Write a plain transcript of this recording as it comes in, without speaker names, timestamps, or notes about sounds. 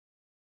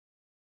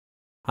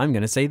I'm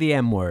going to say the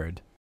M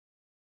word.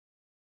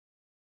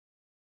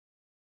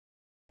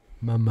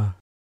 Mama.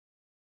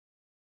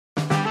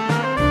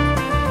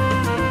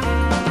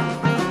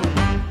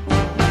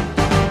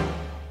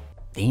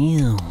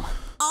 Damn.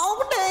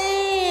 Oh,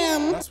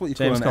 damn. That's what you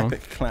James, call an go on.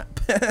 epic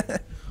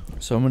clap.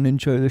 Someone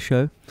intro the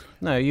show.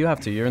 No, you have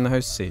to. You're in the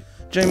host seat.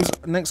 James,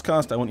 next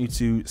cast I want you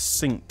to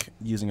sync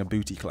using a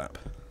booty clap.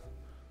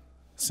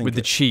 Sync With the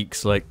it.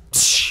 cheeks, like,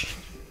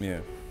 Yeah.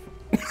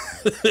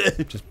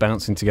 just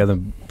bouncing together,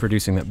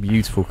 producing that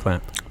beautiful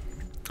clap.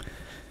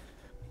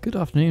 Good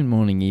afternoon,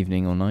 morning,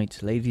 evening, or night,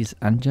 ladies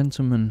and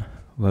gentlemen.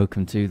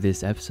 Welcome to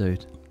this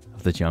episode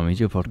of the Jar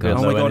Media Podcast.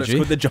 Oh no my god, energy. it's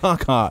called the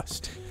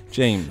JARCAST.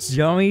 James.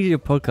 Jar Media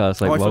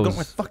Podcast, like I forgot Woz.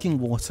 my fucking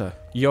water.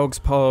 Yogs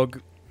Pog,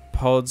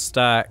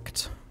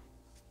 Podstacked,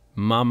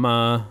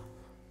 Mama.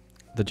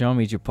 The Jar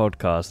Media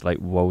Podcast, like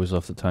rolls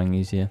off the tongue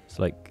easier. It's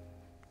like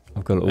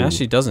I've got it all. It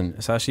actually doesn't.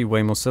 It's actually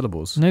way more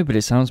syllables. No, but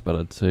it sounds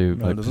better to No, it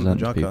like doesn't, present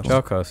the to people.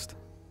 Jarcast. JARCAST.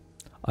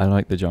 I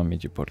like the Jar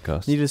Media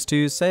Podcast. Needless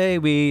to say,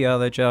 we are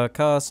the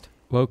JARCAST.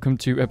 Welcome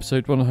to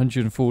episode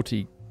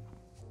 140.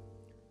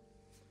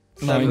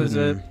 That was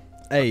it.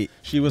 8.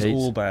 She was Eight.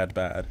 all bad.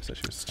 So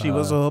she Uh,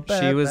 was all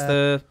bad. She was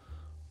the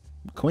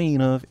Queen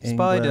of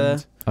Spider.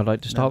 England. I'd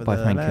like to start by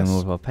thanking Nevertheless.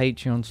 all of our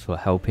Patreons for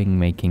helping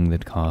making the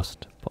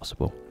cast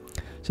possible.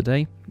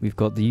 Today, we've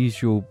got the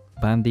usual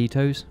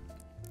banditos.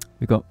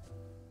 We've got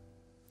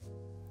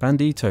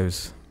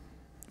Banditos.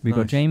 got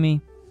Nice.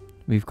 Jamie,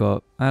 we've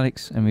got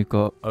Alex, and we've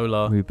got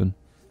Hola. Ruben.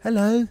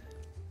 Hello.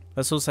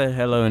 Let's all say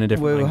hello in a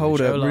different Wait, language.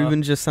 hold up. Hola.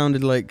 Ruben just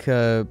sounded like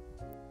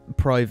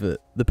Private,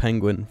 the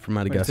penguin from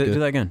Wait, Madagascar. do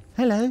that again.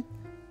 Hello.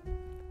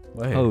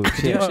 Wait. Oh, Did you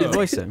shit. actually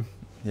voice him?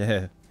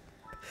 Yeah.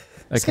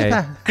 Okay,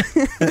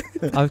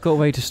 I've got a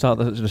way to start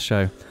the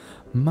show.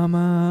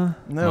 Mama.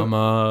 No.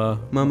 Mama.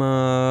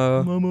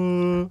 Mama.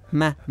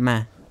 Mama.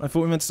 Ma. I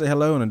thought we meant to say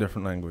hello in a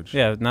different language.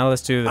 Yeah, now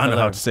let's do the I know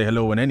hello. how to say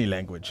hello in any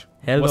language.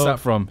 Hello. What's that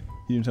from?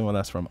 You can tell me what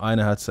that's from. I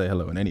know how to say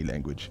hello in any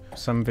language.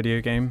 Some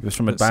video game. It was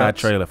from a that bad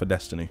sucks. trailer for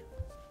Destiny.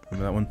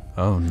 Remember that one?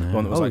 Oh, The one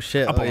no. that was Oh, like,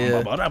 shit. Oh,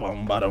 yeah.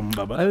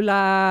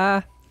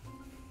 Hola.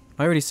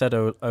 I already said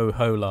oh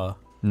hola.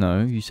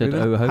 No, you said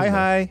oh ho.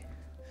 hi.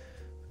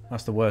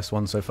 That's the worst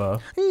one so far.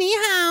 Ni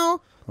hao.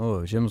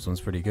 Oh, Jim's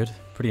one's pretty good.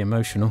 Pretty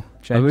emotional.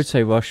 I James. would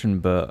say Russian,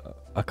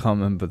 but I can't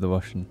remember the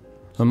Russian.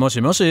 Moshi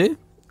moshi.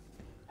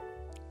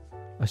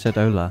 I said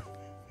hola.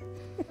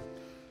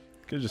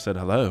 Could have just said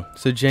hello.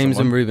 So James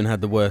Someone- and Ruben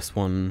had the worst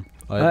one.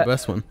 I had the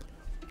best one.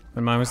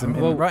 And mine was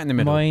Well, right in the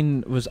middle.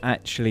 Mine was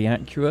actually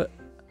accurate,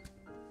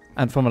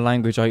 and from a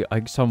language I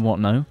somewhat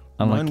know.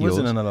 Unlike Mine yours. was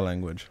in another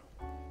language.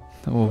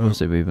 What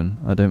was it, Ruben?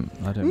 I don't.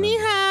 Ni remember.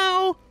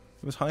 hao.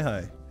 It was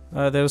hi.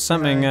 There was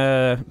something.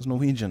 It was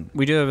Norwegian.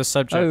 We do have a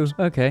subject.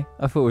 Oh, okay.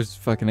 I thought it was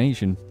fucking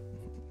Asian.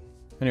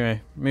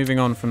 Anyway, moving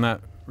on from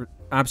that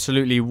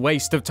absolutely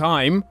waste of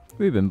time.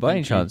 Ruben, by any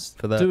Thank you chance,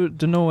 for that.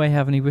 do Norway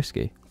have any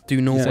whiskey? Do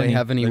Norway Yeah.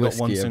 have any They got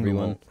one whiskey, single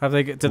everyone? malt. Have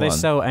they? Do they One.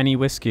 sell any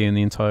whiskey in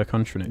the entire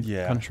country?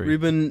 Yeah. Country.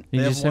 Ruben, You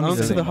They just have sent me one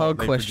answer the single hard malt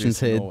they questions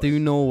produce in here. Norway. Do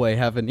Norway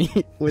have any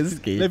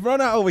whiskey? They've run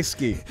out of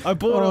whiskey. I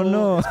bought Oh, it all.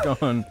 no. It's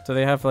gone. Do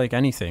they have like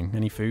anything?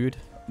 Any food?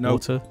 No,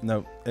 Water?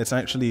 no. It's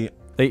actually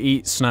They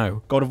eat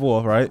snow. God of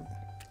War, right?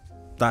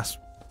 That's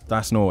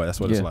Norway. That's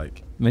what it's Yeah.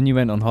 like. When you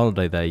went on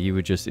holiday there, you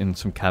were just in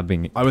some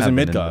cabin. I was in cabin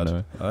Midgard.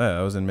 nowhere. Oh yeah,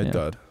 I was in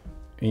Midgard.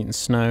 Eating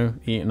snow.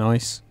 Eating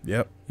ice.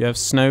 Yep. You have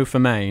snow for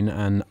main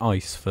and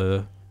ice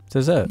for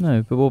dessert.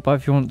 No, but what about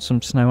if you want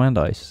some snow and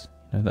ice?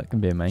 No, that can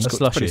be a main. A It's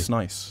slushy. pretty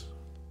nice.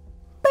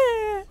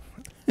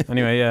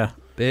 Anyway, yeah.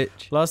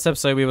 Bitch. Last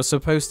episode we were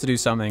supposed to do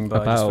something,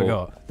 but I just About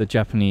forgot The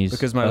Japanese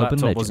because my urban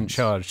laptop legends. wasn't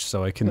charged,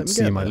 so I Let couldn't me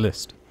see get my that.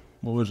 list.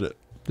 What was it?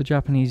 The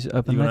Japanese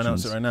urban You want to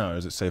legends. announce it right now, or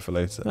is it safe for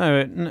later?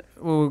 No,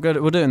 we'll do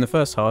it in the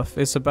first half.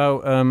 It's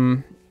about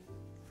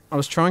I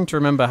was trying to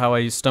remember how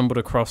I stumbled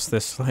across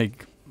this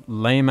like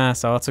lame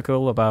ass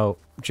article about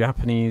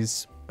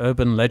Japanese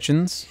urban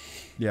legends.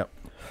 Yep.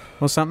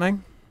 Or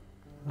something.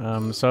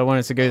 So I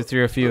wanted to go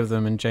through a few of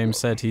them, and James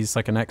said he's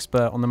like an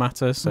expert on the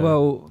matter. So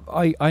Well,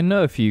 I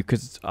know a few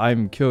because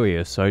I'm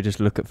curious, so I just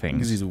look at Because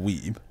things. he's a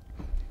weeb.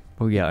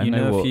 Well, yeah, I you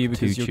know a what few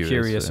because you're tutu is,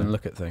 curious so- and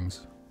look at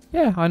things.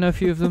 Yeah, I know a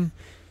few of them.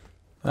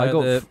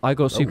 I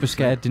got super Oh,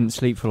 scared, didn't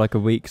sleep for like a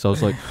week, so I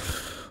was like,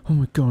 oh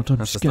my god, I'm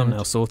That's the scared.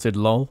 thumbnail sorted.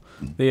 Lol.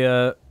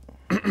 The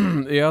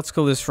the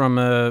article is from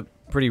a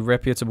pretty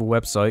reputable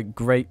website,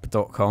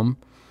 grape.com.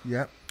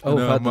 Yep. Oh,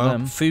 No, I've heard well, of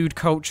them. Food,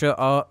 culture,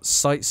 art,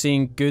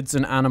 sightseeing, goods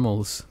and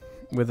animals.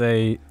 With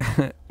a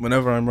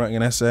Whenever I'm writing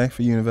an essay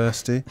for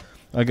university,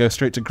 I go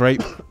straight to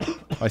Grape.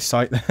 I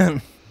cite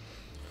them.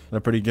 They're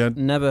pretty good.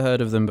 never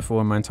heard of them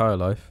before in my entire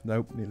life.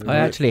 Nope. neither I do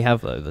actually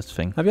have though, this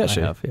thing. Have you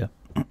actually? I have, yeah.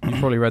 You've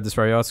probably read this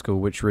very article,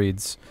 which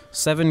reads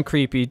 7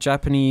 creepy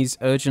Japanese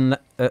urban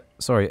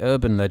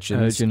legends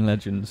Urgent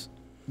legends.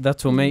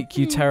 that will make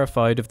you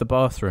terrified of the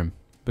bathroom.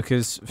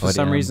 Because for Bloody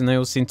some hell. reason they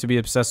all seem to be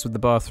obsessed with the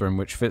bathroom,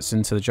 which fits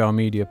into the Jar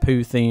Media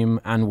poo theme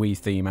and wee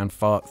theme and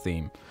fart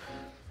theme.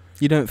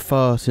 You don't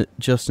fart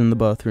just in the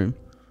bathroom.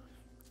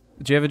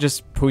 Do you ever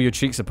just pull your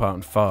cheeks apart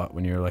and fart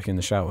when you're like in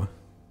the shower?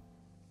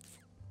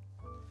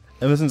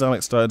 Ever since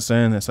Alex started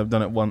saying this, I've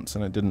done it once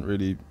and it didn't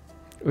really,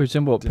 Or is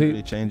it what? didn't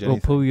really change Or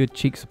anything. pull your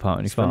cheeks apart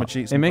when you It's from my fart.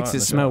 cheeks It and makes part it in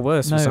the smell shower.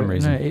 worse for some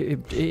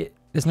reason.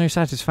 There's no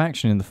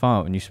satisfaction in the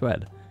fart when you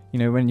sweat. You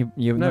know when you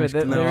No, nose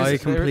there- No, there I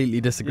is- completely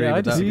disagree Yeah, I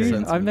with that. disagree.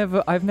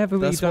 sentiment. I've never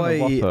really done a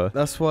whopper.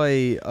 That's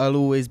why I'll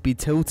always be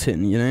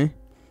tilting, you know?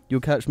 You'll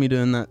catch me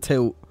doing that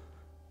tilt,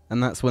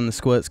 and that's when the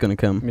squirt's gonna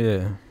come. Yeah. I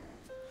think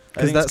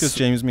it's that's- because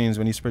James means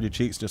when you spread your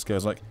cheeks, just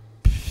goes like.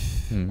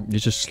 You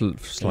just slide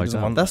doesn't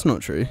down. want That's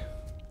not true.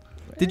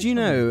 Did you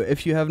know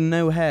if you have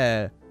no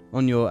hair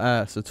on your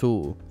ass at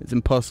all, it's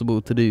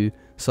impossible to do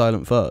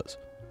silent farts?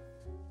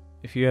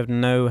 If you have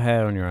no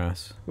hair on your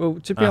ass. Well,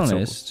 to be At all.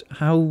 honest,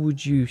 how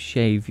would you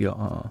shave your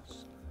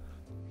ass?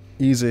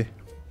 Easy.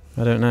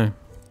 I don't know.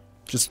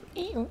 Just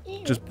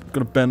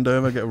gotta bend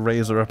over, get a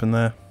razor up in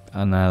there.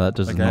 Oh no, that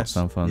does I not guess.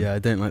 sound fun. Yeah, I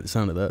don't like the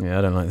sound of that. Yeah,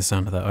 I don't like the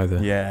sound of that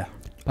either. Yeah.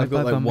 I've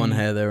got like one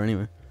hair there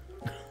anyway.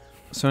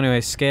 So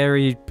anyway,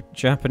 scary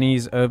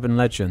Japanese urban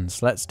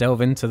legends. Let's delve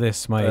into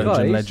this, my Guys.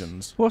 Urban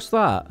legends. What's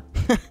that?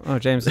 Oh,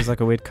 James has like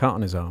a weird cut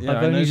on his arm. Yeah,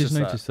 I've I only just noticed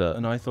noticed that.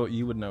 And I thought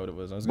you would know what it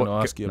was. I was What going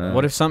to ask you no. about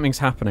What it. if something's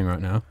happening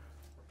right now?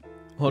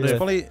 What It's if-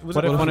 probably, was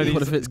what it if one of Argy? these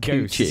What if it's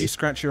ghosts- Did you Gucci?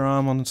 scratch your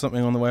arm on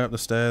something on the way up the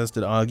stairs?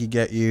 Did Argy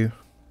get you?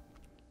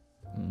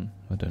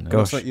 I don't know. Gosh.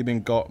 Looks like you've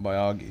been got by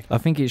Argy. I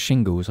think it's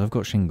shingles. I've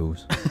got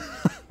shingles.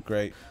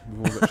 Great.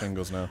 We've all got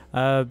shingles now.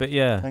 But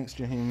yeah. Thanks,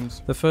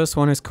 James. The first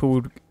one is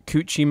called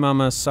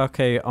Kuchimama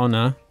Sake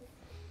Onna,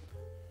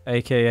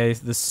 aka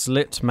the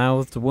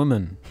slit-mouthed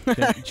woman. Do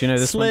you know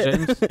this one,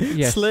 Slit. James?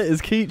 Yes. Slit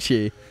is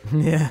Gucci.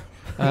 Yeah.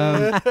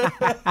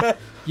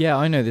 Yeah,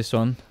 I know this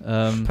one.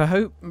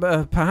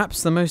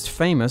 Perhaps the most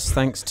famous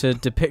thanks to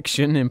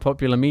depiction in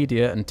popular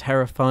media and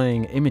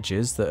terrifying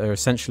images that are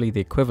essentially the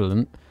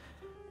equivalent,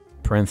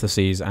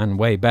 parentheses, and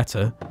way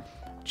better,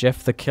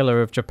 Jeff the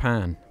Killer of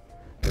Japan.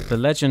 The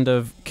legend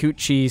of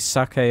Kuchi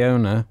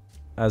Sakeona,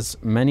 as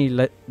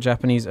many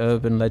Japanese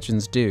urban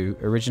legends do,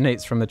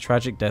 originates from the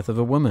tragic death of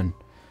a woman.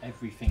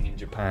 Everything in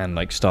Japan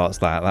starts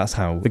that. That's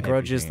how. The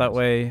Grudge is that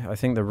way. I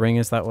think The Ring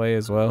is that way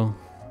as well.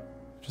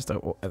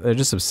 They're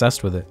just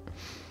obsessed with it.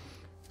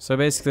 So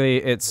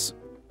basically,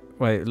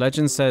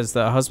 legend says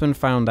that a husband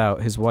found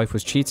out his wife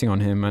was cheating on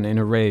him and in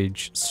a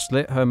rage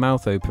slit her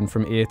mouth open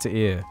from ear to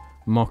ear,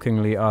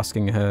 mockingly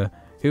asking her,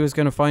 "Who is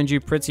going to find you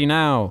pretty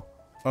now?"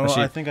 Oh,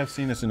 Actually- I think I've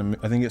seen this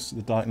I think it's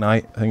The Dark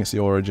Knight. I think it's the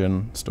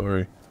origin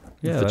story.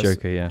 Yeah, the that's-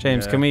 Joker. Yeah.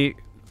 James, Yeah. can we...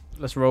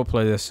 Let's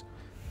roleplay this.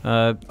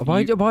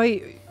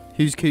 Why?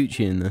 Who's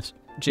Gucci in this?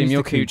 Jim, Who's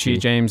you're the Coochie, Coochie?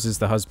 James is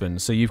the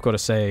husband, so you've got to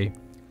say,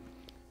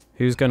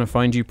 who's going to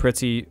find you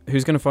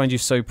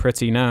so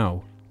pretty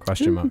now?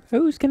 Question mark.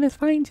 Who's gonna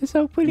find you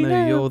so pretty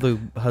No, you're the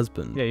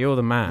husband. Yeah, you're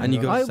the man. And you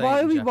got- say Why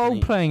it are in we role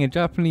Japanese. playing a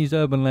Japanese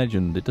urban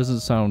legend? It doesn't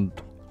sound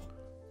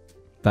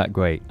that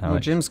great. Well,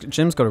 Alex. Jim's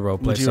got to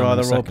roleplay. Would you some in a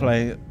rather second.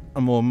 roleplay a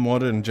more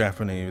modern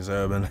Japanese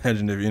urban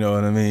legend, if you know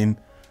what I mean?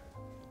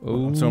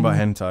 I'm talking about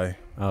hentai.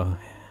 Oh.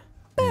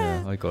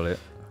 Yeah, I got it.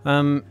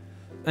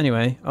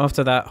 Anyway,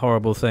 after that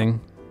horrible thing,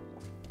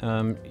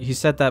 he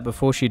said that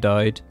before she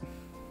died,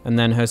 and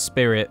then her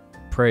spirit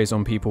preys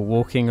on people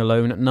walking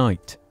alone at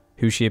night,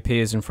 who she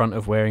appears in front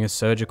of wearing a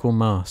surgical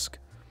mask.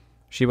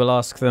 She will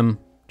ask them,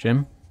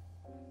 Jim?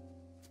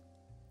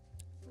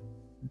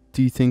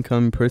 Do you think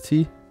I'm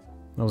pretty?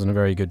 That wasn't a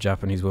very good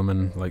Japanese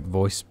woman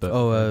voice, but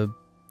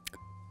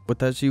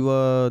Watashi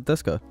wa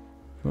desu ka?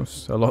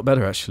 That's a lot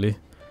better actually.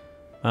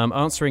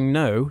 Answering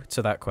no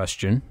to that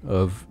question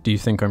of do you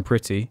think I'm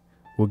pretty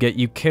will get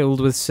you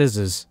killed with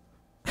scissors.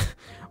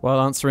 While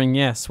answering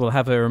yes will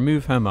have her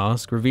remove her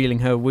mask, revealing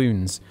her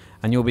wounds,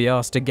 and you'll be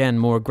asked again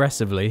more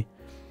aggressively.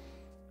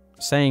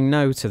 Saying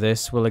no to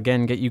this will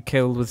again get you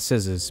killed with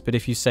scissors, but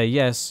if you say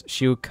yes,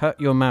 she'll cut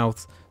your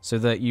mouth so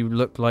that you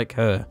look like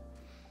her.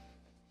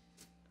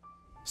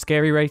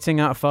 Scary rating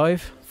out of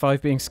 5?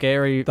 5 being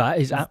scary. That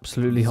is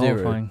absolutely 0.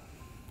 horrifying.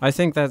 I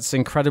think that's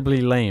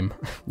incredibly lame.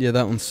 Yeah,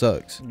 that one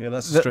sucks. Yeah,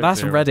 that's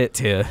That's Reddit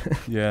tier.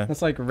 Yeah.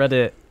 That's like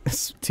Reddit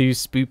too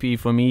spoopy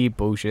for me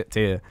bullshit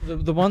tier.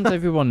 The ones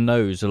everyone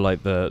knows are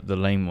like the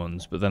lame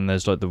ones, but then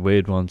there's like the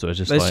weird ones that are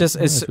just It's like. just-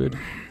 "Oh, it's- that's weird."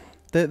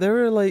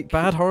 There are like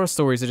Bad horror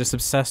stories are just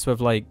obsessed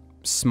with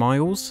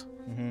smiles,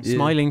 Yeah.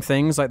 smiling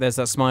things. Like there's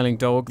that smiling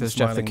dog. There's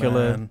Jeff the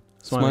Killer. Man.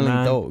 smiling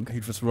man. dog. He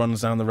just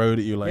runs down the road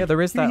at you like. Yeah,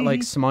 there is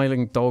that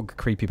smiling dog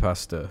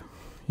creepypasta.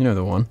 You know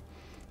the one.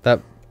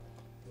 That-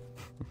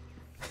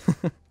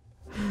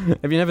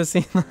 Have you never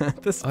seen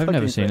that? This I've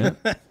never seen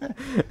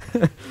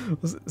it.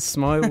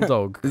 Smile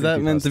dog. Is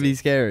that meant to creepypasta. be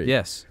scary?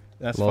 Yes.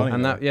 That's Lol. funny.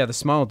 And though. the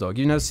smile dog.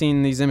 You've never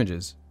seen these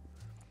images.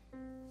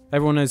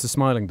 Everyone knows the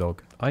smiling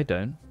dog. I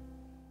don't.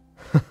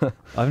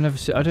 I've never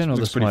seen. I don't know what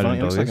the looks pretty funny. smiling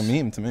It looks dog like a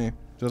is. meme to me. It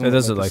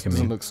does look like a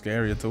Doesn't meme. look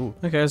scary at all.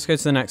 Okay, let's go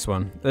to the next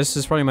one. This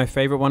is probably my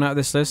favorite one out of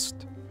this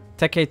list.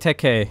 Teke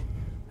Teke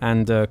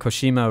and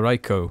Koshima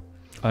Raiko.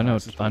 I know.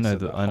 This is I know said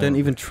that. that. I know. Don't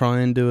even try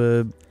and do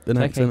an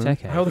Teke, accent.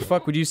 teke. How the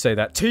fuck would you say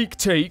that?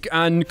 Teak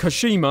and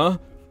Koshima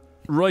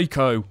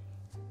Raiko.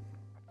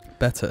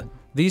 Better.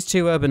 These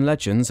two urban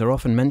legends are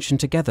often mentioned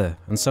together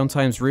and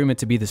sometimes rumoured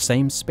to be the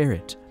same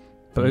spirit.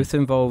 Both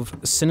involve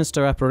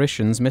sinister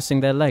apparitions missing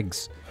their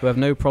legs, who have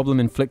no problem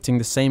inflicting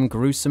the same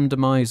gruesome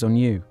demise on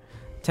you.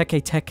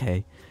 Teke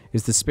Teke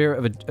is the spirit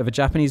of a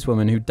Japanese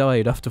woman who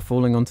died after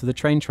falling onto the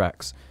train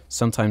tracks,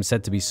 sometimes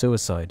said to be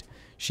suicide.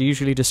 She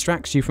usually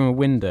distracts you from a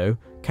window,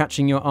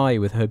 catching your eye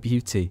with her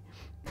beauty.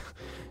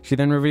 She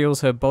then reveals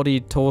her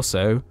bloodied.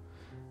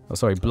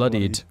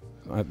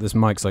 This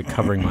mic's like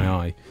covering my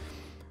eye.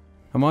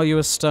 And while you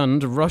are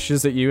stunned,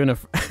 rushes at you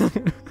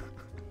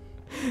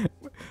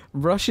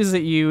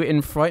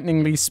in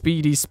frighteningly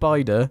speedy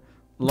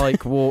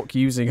spider-like walk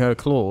using her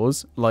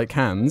claws, like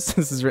hands.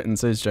 This is written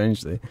so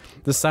strangely.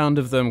 The sound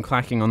of them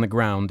clacking on the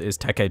ground is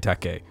Teke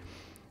Teke.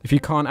 If you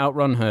can't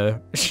outrun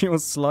her, she will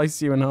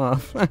slice you in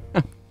half.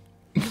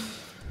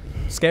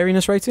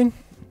 Scariness rating?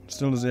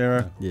 Still a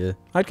 0. Yeah.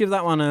 I'd give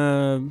that one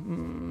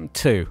a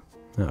 2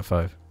 out of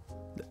 5.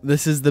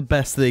 This is the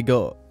best they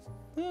got.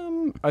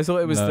 I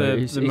thought it was No, the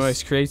it's-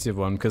 most creative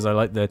one because I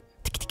like the.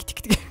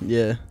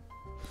 Yeah.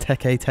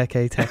 Teke,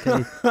 teke,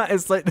 teke.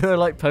 It's like they're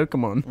like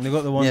Pokemon. And they've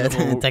got the one Yeah, that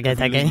will, teke, if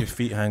you leave teke. your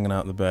feet hanging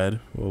out the bed,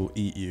 will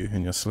eat you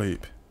in your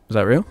sleep. Is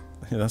that real?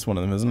 Yeah, that's one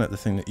of them, isn't it? The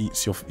thing that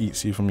eats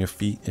you from your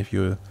feet if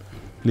you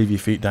leave your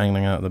feet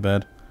dangling out of the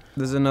bed.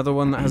 There's another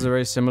one that has a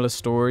very similar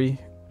story.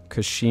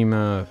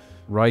 Kashima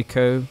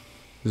Raiko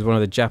is one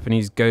of the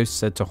Japanese ghosts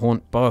said to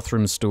haunt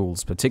bathroom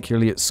stalls,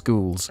 particularly at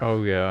schools.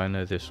 Oh yeah, I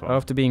know this one.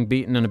 After being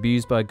beaten and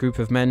abused by a group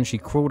of men, she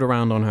crawled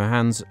around on her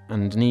hands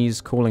and knees,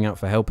 calling out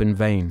for help in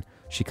vain.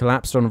 She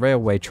collapsed on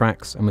railway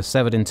tracks and was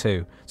severed in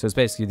two. So it's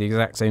basically the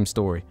exact same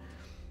story.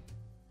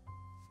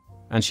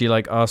 And she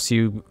like asks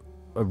you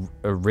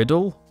a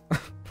riddle.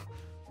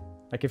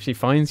 Like if she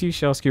finds you,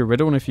 she asks you a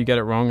riddle, and if you get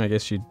it wrong, I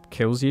guess she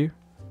kills you.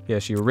 Yeah,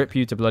 she'll rip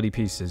you to bloody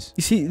pieces.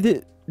 You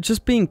see,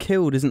 just being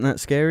killed isn't that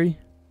scary?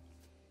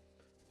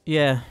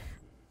 Yeah.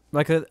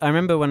 Like I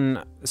remember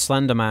when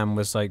Slender Man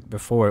was like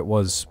before it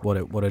was what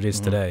it is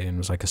today, and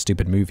was like a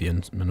stupid movie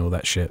and all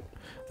that shit.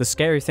 The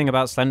scary thing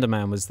about Slender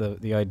Man was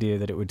the idea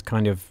that it would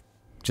kind of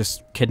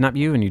just kidnap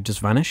you and you'd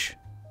just vanish.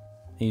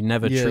 You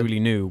never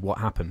truly knew what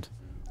happened,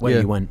 where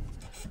you went,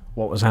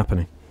 what was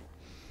happening.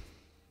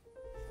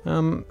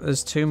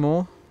 There's 2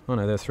 more. Oh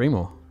no, there are 3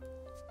 more.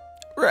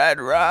 Red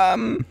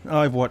Rum.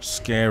 I've watched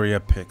scarier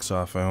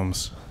Pixar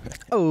films.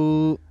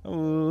 Oh.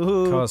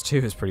 Cars 2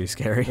 is pretty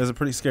scary. There's a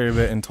pretty scary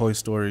bit in Toy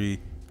Story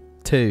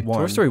 2. 1.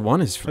 Toy Story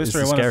 1 is Toy the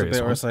Story 1 is the scariest bit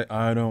one. where it's like,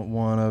 I don't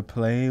want to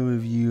play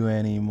with you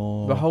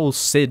anymore. The whole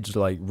Sid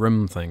like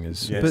room thing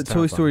is. Yeah, But it's Toy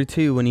terrifying. Story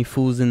 2, when he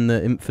falls in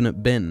the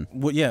infinite bin.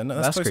 Well, yeah,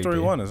 no, that's Toy Story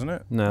creepy. 1, isn't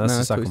it? No, that's the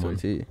Toy second Story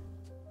one.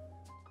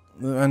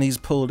 2. And he's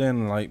pulled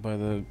in like by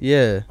the.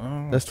 Yeah.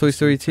 Oh, That's Toy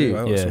Story 2. I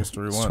thought it was Toy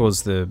Story It's 1.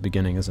 towards the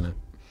beginning, isn't it?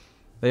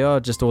 They are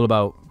just all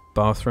about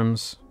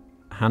bathrooms.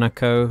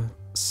 Hanako,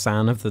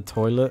 San of the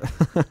toilet.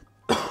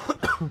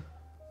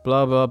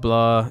 Blah blah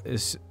blah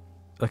is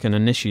like an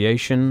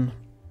initiation.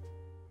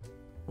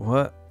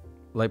 What?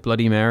 Like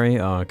Bloody Mary?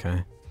 Oh,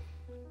 okay.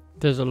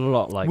 There's a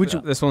lot like Would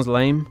that. This one's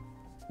lame.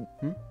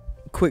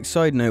 Quick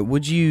side note,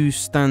 would you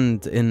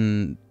stand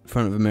in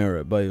front of a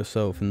mirror by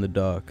yourself in the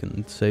dark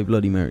and say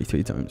Bloody Mary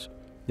 3 times?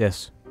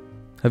 Yes.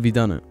 Have you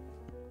done it?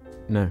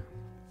 No.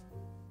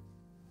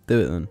 Do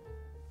it then.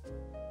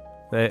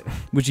 They,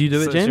 Would you do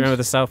so it, do James? you remember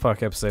the South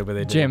Park episode where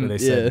they did Jim, where they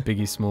said yeah.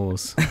 Biggie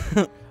Smalls?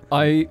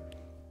 I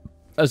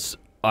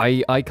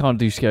can't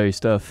do scary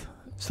stuff.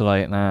 So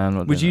like, nah, I'm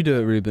not. Would doing you it.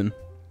 do it, Ruben?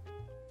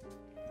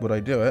 Would I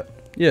do it?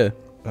 Yeah.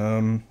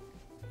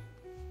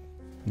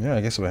 Yeah,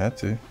 I guess if I had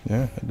to.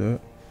 Yeah, I'd do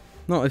it.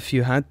 Not if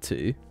you had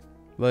to.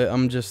 Like,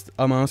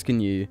 I'm asking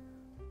you,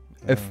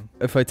 Um,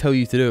 if I tell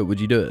you to do it, would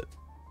you do it?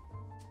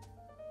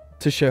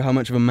 To show how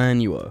much of a man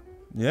you are.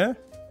 yeah,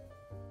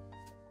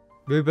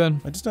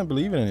 Ruben? I just don't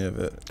believe in any of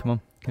it. Come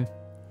on. Go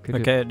do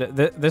it.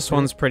 Okay, this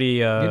one's pretty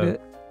You do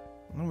it.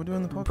 No, we're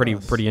doing the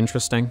podcast. pretty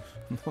interesting.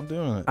 I'm not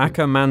doing it.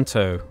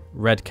 Akamanto,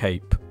 Red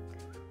Cape.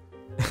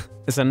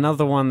 It's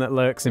another one that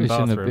lurks in It's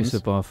bathrooms.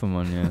 a bathroom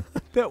one, yeah.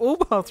 They're all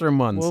bathroom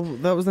ones. Well,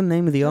 that was the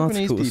name of the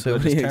Japanese article, people so are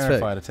what do just you expect?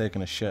 terrified of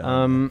taking a shit.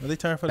 Um, Are they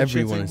terrified of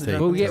everyone shitting? is The taking-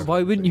 Well, Japanese yeah. are?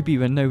 Why wouldn't you be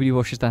when nobody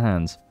washes their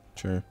hands?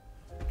 True.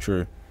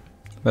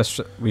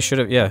 we should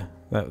have, yeah.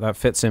 That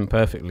fits in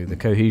perfectly. The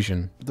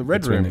cohesion. The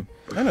Red between Room.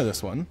 I know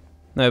this one.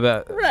 No,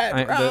 but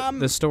Red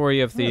the story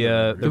of the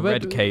Red-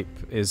 Red Cape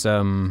is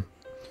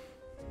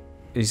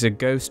he's a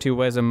ghost who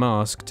wears a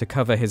mask to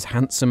cover his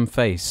handsome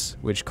face,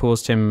 which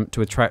caused him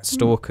to attract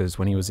stalkers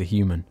when he was a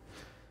human.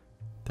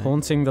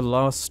 Haunting the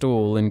last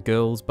stall in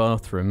girls'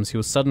 bathrooms, he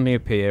will suddenly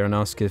appear and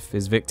ask if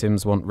his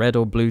victims want red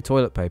or blue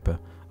toilet paper.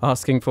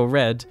 Asking for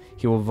red,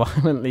 he will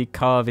violently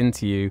carve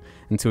into you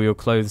until your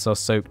clothes are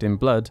soaked in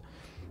blood.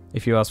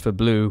 If you ask for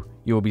blue,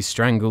 you will be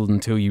strangled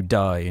until you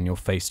die and your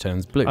face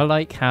turns blue. I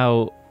like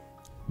how,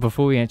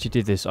 before we actually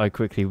did this, I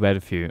quickly read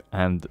a few,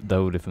 and they're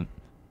all different.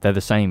 They're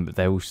the same, but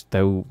they're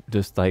all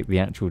just like the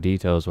actual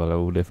details are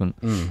all different.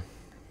 Mm.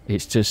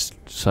 It's just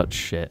such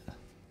shit.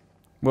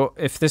 Well,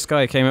 if this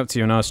guy came up to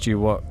you and asked you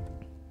what...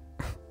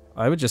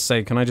 I would just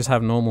say, can I just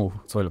have normal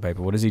toilet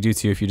paper? What does he do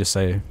to you if you just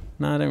say,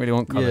 no, I don't really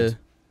want coloured?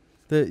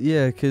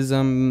 Yeah. Because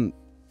No,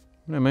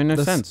 it made no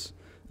That's- sense.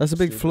 That's a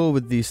big Stupid. flaw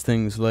with these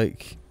things.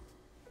 Like,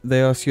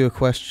 they ask you a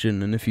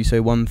question, and if you say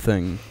one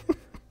thing,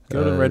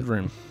 Go to the Red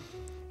Room.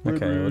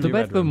 Okay, we'll The do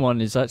Red bedroom Room. one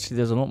is actually,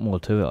 there's a lot more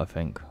to it, I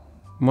think.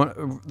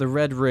 The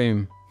Red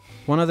Room.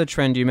 One other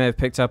trend you may have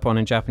picked up on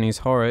in Japanese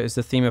horror is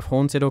the theme of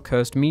haunted or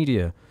cursed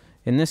media.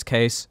 In this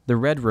case, the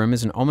Red Room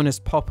is an ominous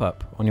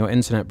pop-up on your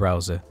internet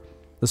browser.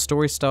 The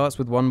story starts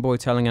with one boy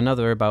telling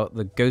another about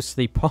the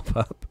ghostly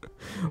pop-up,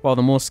 while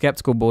the more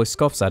skeptical boy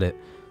scoffs at it,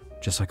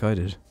 just like I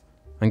did,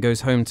 and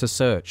goes home to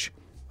search.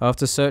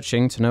 After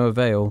searching to no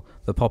avail,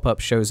 the pop-up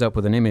shows up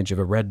with an image of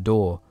a red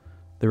door.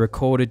 The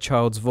recorded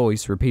child's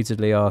voice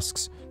repeatedly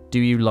asks, "Do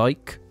you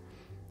like?"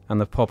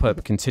 And the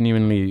pop-up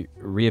continually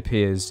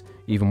reappears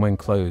even when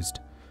closed.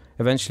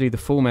 Eventually the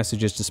full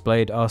message is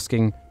displayed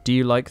asking, "Do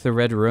you like the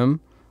Red Room?"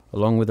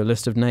 along with a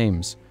list of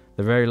names,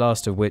 the very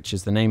last of which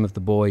is the name of the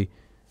boy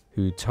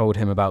who told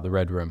him about the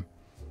Red Room.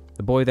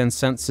 The boy then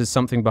senses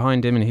something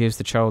behind him and hears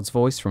the child's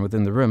voice from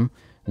within the room.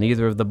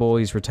 Neither of the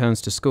boys returns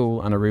to school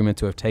and are rumoured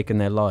to have taken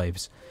their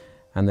lives,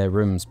 and their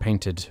rooms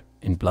painted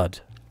in blood.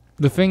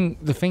 The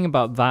thing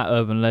about that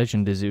urban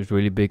legend is it was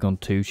really big on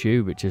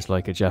 2Chew, which is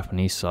like a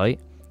Japanese site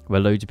where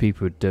loads of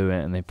people would do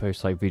it and they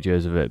post like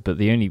videos of it. But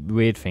the only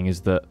weird thing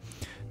is that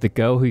the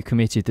girl who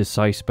committed the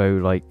Saispo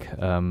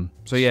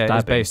So yeah, it's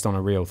stabbing, based on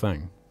a real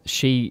thing.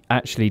 she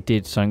actually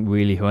did something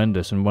really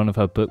horrendous, and one of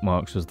her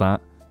bookmarks was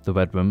that the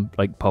Red Room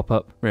like pop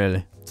up.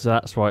 Really? So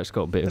that's why it's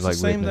got a bit It's of like the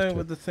same weirdness though to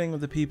with it. the thing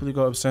with the people who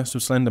got obsessed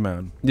with Slender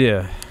Man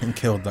Yeah. and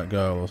killed that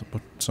girl or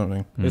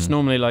something. It's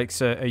normally like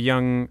a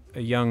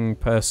young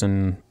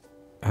person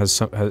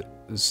has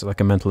like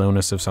a mental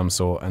illness of some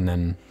sort, and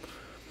then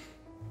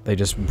they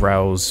just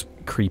browse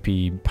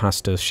creepy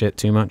pasta shit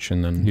too much,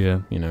 and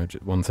then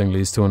one thing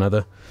leads to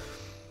another.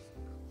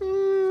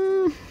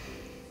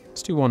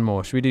 Let's do one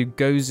more. Should we do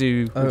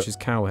Gozu, which is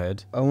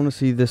Cowhead, I want to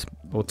see this.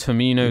 or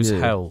Tomino's Yeah.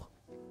 Hell?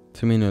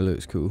 Tamino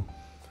looks cool.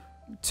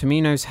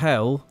 Tomino's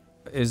Hell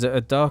is a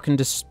dark and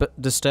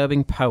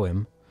disturbing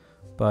poem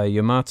by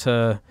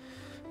Yamata,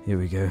 here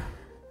we go,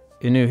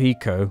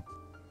 Inuhiko,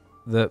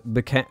 that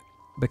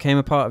became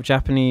a part of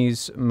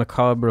Japanese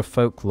macabre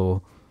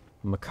folklore,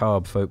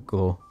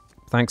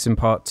 thanks in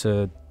part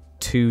to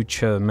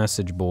 2Chew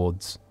message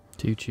boards.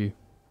 2Chew.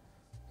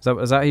 Is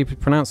that how you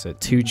pronounce it?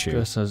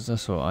 2Chew.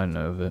 That's what I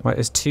know of it. Right,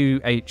 it's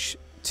 2CH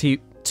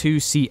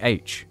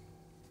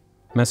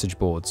message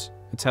boards.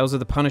 It tells of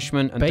the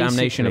punishment and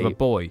damnation of a Basically,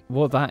 boy.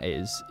 What that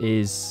is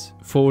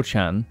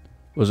 4chan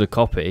was a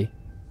copy,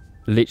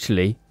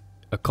 literally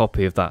a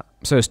copy of that.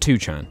 So it's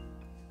 2chan.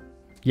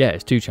 Yeah,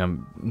 it's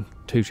 2chan.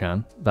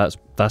 2chan. That's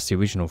the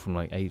original from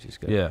like ages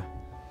ago. Yeah.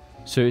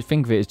 So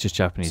think of it as just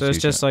Japanese. So it's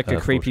 2chan, just like a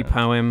creepy 4chan.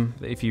 poem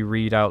that if you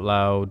read out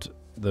loud,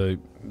 the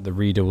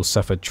reader will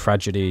suffer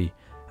tragedy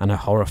and a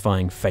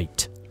horrifying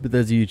fate. But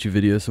there's a YouTube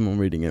video of someone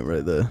reading it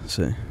right there.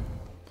 So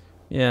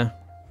Yeah.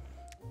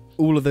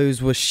 all of those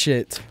were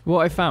shit. What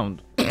I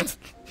found,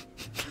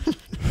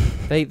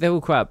 they were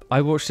crap.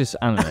 I watched this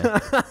anime.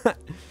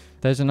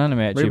 There's an anime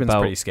actually Ruben's about.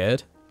 pretty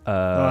scared.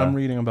 I'm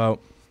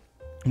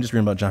just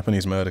reading about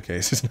Japanese murder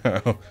cases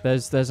now.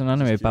 There's an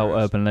anime Just about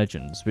curious. urban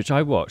legends, which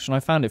I watched, and I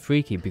found it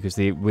freaky because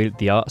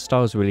the art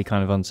style is really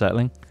kind of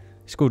unsettling.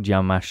 It's called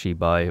Yamashi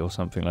Bai or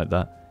something like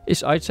that.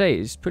 I'd say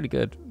it's pretty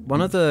good.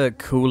 One of the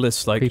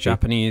coolest Creepy.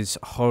 Japanese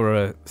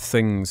horror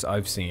things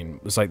I've seen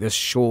was like this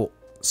short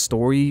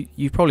story.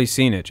 You've probably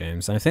seen it,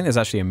 James. And I think there's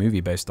actually a movie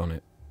based on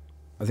it.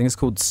 I think it's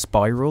called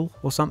Spiral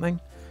or something.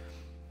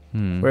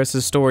 Where it's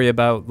a story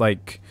about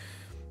like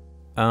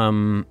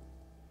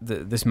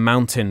this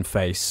mountain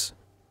face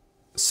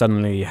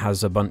suddenly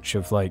has a bunch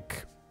of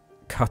like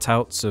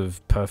cutouts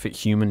of perfect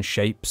human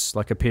shapes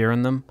like appear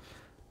in them,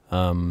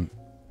 and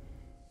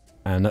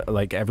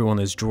like everyone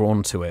is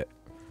drawn to it,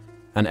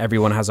 and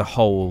everyone has a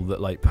hole that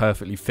like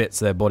perfectly fits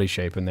their body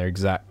shape and their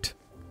exact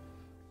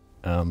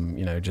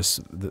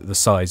just the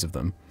size of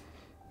them,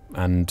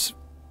 and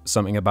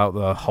something about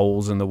the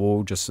holes in the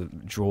wall just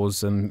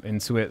draws them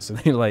into it, so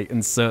they like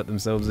insert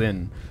themselves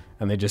in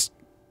and they just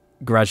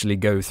gradually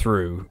go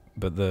through,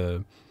 but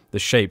the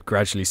shape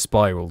gradually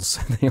spirals.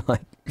 They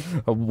like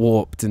are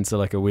warped into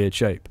like a weird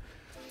shape.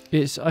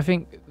 I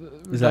think.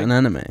 Is that an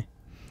anime?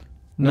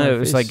 No, it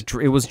was like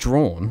it was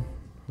drawn,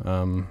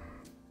 and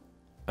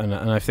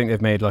I think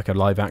they've made like a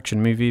live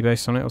action movie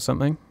based on it or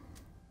something.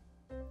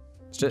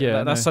 It's just,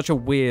 that's such a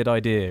weird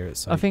idea.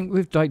 It's like, I think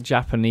with like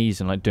Japanese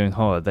and like doing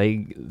horror, they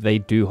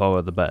do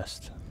horror the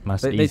best.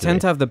 they tend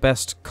to have the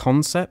best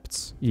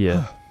concepts.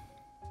 Yeah.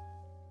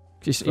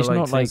 It's for,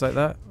 not like things like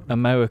that.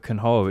 American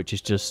horror, which is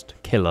just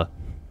killer.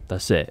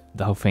 That's it.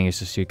 The whole thing is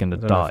just you're gonna I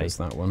don't know if die. it's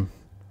that one.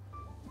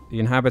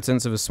 The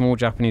inhabitants of a small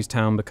Japanese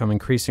town become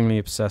increasingly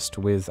obsessed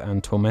with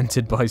and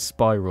tormented by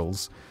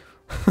spirals.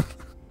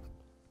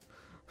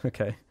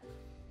 Okay.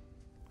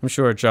 I'm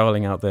sure a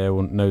jarling out there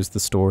knows the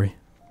story.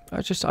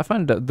 I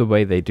find that the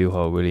way they do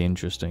horror really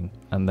interesting,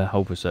 and the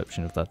whole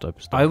perception of that type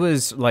of stuff. I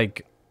was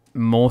like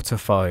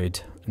mortified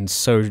and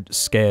so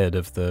scared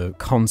of the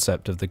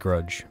concept of The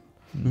Grudge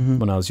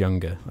when I was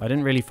younger. I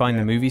didn't really find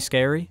the movie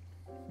scary.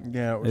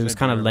 Yeah, It was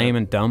kind of lame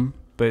and dumb,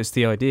 but it's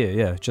the idea,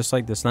 yeah. Just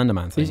like the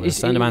Slenderman thing.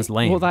 Slenderman's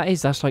lame. Well,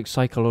 that's like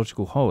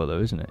psychological horror, though,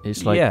 isn't it?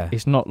 It's like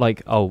it's not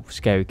like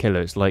scary killer.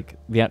 It's like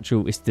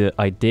it's the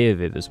idea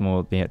of it that's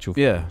more the actual.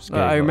 Yeah,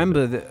 scary I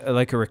remember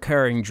part a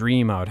recurring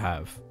dream I would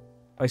have.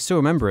 I still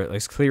remember it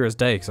as clear as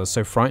day because I was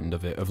so frightened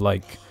of it. Of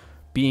like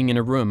being in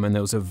a room and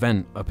there was a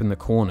vent up in the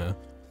corner,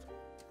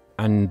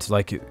 and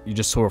like you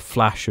just saw a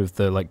flash of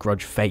the like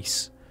Grudge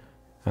face,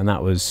 and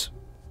that was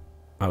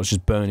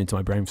just burned into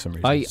my brain for some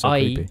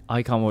reason.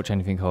 I can't watch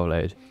anything horror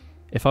related.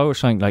 If I watch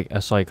something like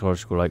a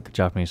psychological, like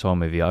Japanese horror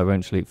movie, I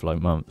won't sleep for like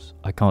months.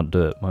 I can't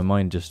do it. My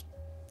mind just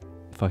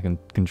fucking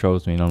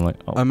controls me, and I'm like,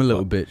 I'm a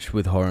little bitch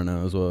with horror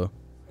now as well.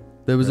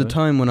 There was a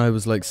time when I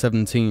was like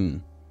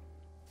 17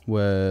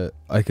 where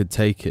I could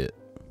take it,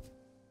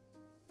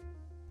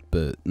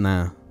 but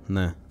nah.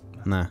 I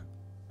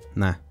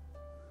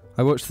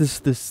watched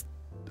this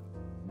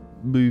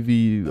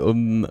movie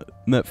on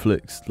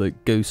Netflix,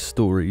 like Ghost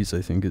Stories,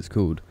 I think it's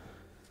called.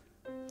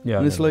 Yeah,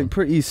 and it's like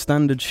pretty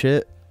standard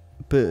shit,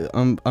 but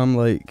I'm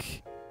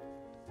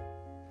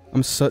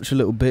such a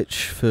little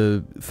bitch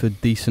for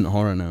decent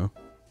horror now.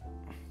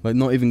 Like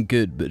not even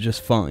good, but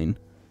just fine.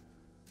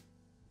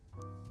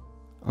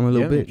 I'm a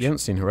little bitch. You haven't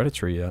seen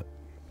Hereditary yet?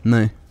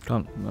 No.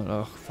 Can't.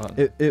 Oh, fuck.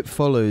 It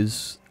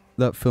follows.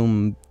 That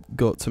film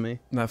got to me.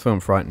 That film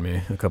frightened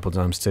me a couple of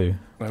times too.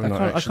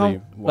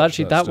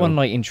 Actually, that one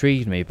like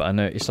intrigued me, but I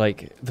know it's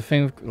like the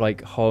thing with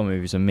like horror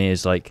movies and me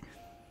is like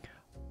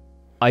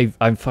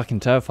I'm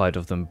fucking terrified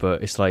of them,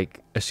 but it's like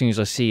as soon as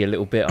I see a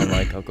little bit, I'm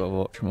like I've got to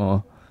watch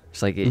more.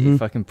 It's like it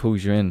fucking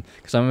pulls you in.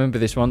 Because I remember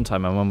this one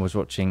time my mum was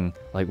watching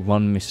like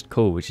One Missed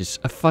Call, which is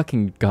a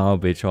fucking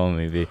garbage horror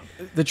movie.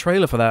 The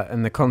trailer for that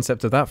and the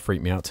concept of that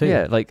freaked me out too.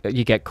 Yeah, like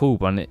you get called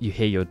when you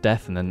hear your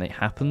death and then it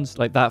happens.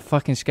 Like that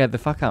fucking scared the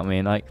fuck out of me.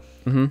 And like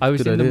I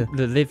was in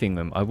the living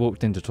room. I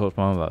walked in to talk to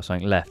my mum about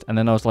something, left, and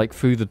then I was like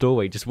through the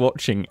doorway just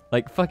watching,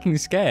 like fucking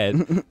scared.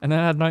 And then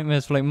I had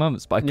nightmares for like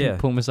months, but I couldn't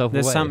pull myself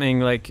away. There's something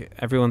like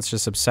everyone's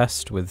just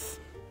obsessed with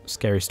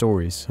scary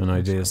stories and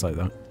ideas like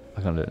that.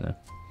 I can't do it now.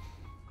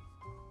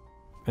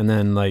 And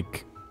then,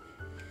 like,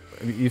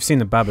 you've seen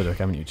the Babadook,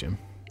 haven't you, Jim?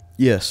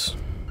 Yes.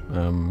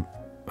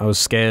 I was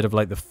scared of,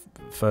 like, the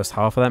first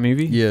half of that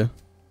movie. Yeah.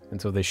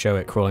 Until they show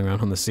it crawling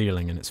around on the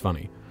ceiling and it's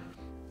funny.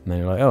 And then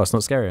you're like, oh, it's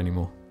not scary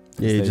anymore.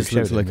 Yeah, he just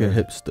looks like a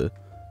hipster.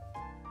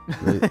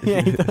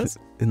 Yeah, he does.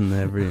 In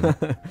their room.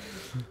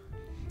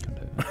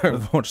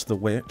 I've watched The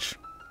Witch.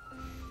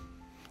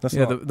 That's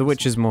the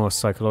Witch is more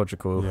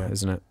psychological,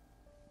 isn't it?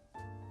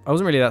 I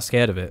wasn't really that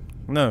scared of it.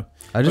 No.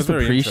 I just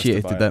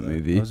appreciated that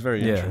movie. I was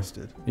very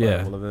interested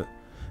by all of it.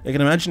 I can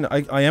imagine,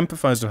 I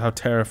empathized with how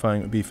terrifying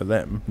it would be for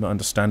them, not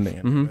understanding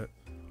it. Mm-hmm.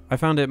 I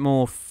found it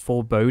more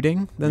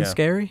foreboding than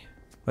scary.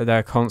 Like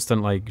that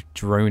constant like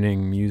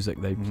droning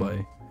music they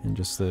play. And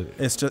just the...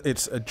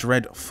 It's a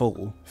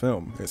dreadful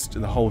film.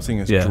 The whole thing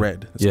is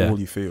dread. That's all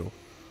you feel.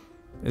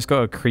 It's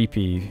got a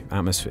creepy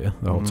atmosphere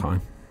the whole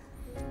time.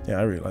 Yeah,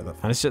 I really like that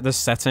film. And it's just, the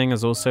setting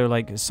is also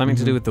like something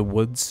to do with the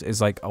woods is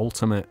like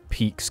ultimate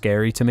peak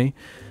scary to me.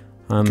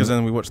 Because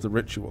then we watched The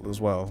Ritual as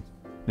well.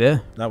 Yeah.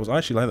 I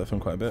actually like that film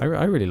quite a bit.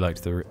 I really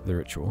liked the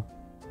Ritual.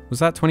 Was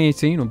that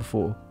 2018 or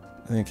before?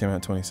 I think it came out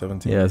in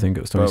 2017. Yeah, I think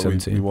it was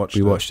 2017. We watched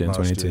it in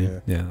 2018.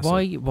 Year, yeah.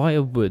 Why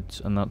are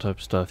woods and that type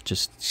of stuff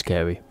just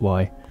scary?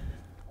 Why?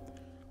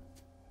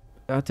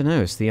 I don't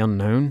know. It's the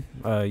unknown.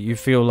 You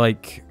feel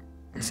like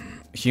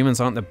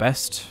humans aren't the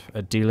best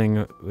at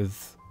dealing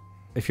with...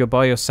 If you're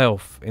by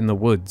yourself in the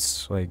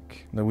woods,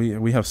 like... No,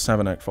 we have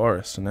Savanac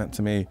Forest, and that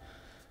to me...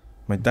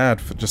 My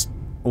dad, for just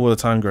all the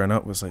time growing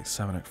up, was like,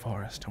 Savanac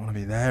Forest, I want to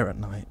be there at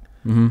night.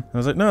 I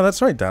was like, no,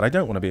 that's right, Dad. I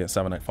don't want to be at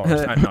Savanac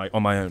Forest at night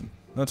on my own.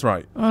 That's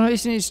right. Oh,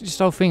 it's just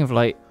the whole thing of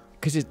like...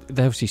 Because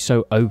they're obviously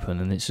so open,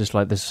 and it's just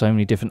like there's so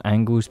many different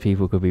angles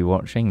people could be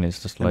watching. And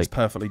it's just and like... It's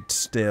perfectly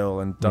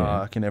still and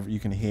dark, and you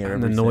can hear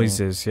everything. And the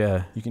noises,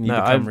 you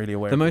become really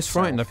aware The of most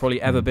yourself. frightened I've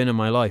probably ever been in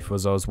my life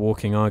was I was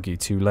walking Argy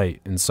too late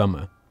in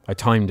summer. I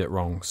timed it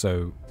wrong,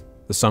 so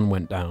the sun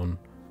went down.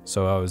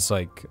 So I was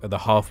like at the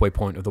halfway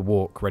point of the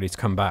walk, ready to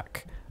come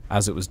back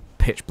as it was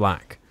pitch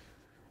black.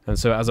 And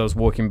so as I was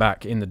walking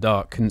back in the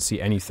dark, couldn't see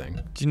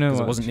anything. Do you know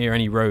what? It wasn't near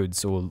any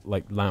roads or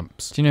like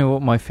lamps. Do you know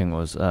what my thing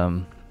was?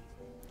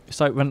 It's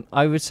like when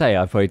I would say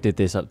I probably did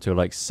this up to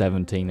like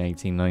 17,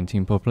 18,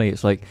 19 probably.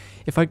 It's like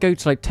if I go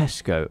to like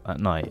Tesco at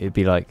night, it'd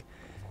be like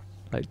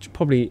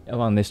probably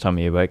around this time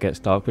of year where it gets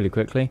dark really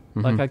quickly.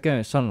 Like I'd go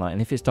in sunlight,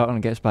 and if it's dark and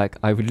it gets back,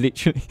 I would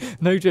literally,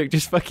 no joke,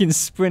 just fucking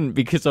sprint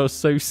because I was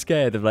so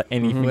scared of like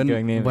anything going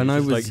near me. When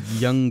I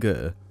was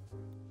younger,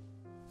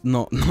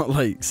 not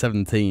like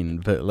 17,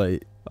 but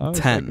like I was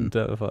 10,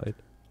 terrified.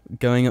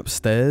 Going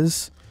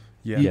upstairs,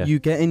 you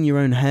get in your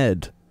own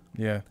head.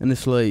 Yeah. And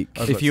it's like...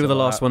 If you were the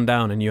last one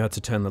down and you had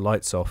to turn the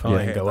lights off and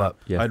then go up.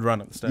 Yeah. I'd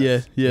run up the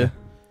stairs. Yeah.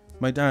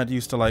 My dad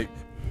used to like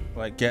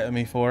get at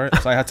me for it.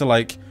 So I had to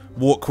like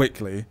walk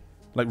quickly,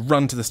 like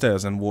run to the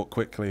stairs and walk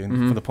quickly,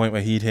 and for the point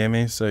where he'd hear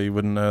me, so he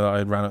wouldn't know that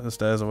I'd ran up the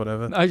stairs or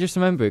whatever. I just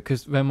remember it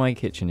because where my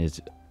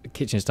kitchen's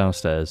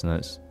downstairs,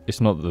 and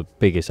it's not the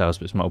biggest house,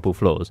 but it's multiple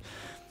floors.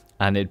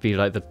 and it'd be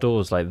like the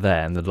door's like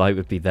there, and the light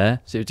would be there,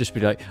 so it'd just be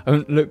like,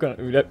 oh look,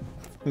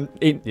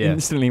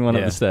 instantly went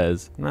up the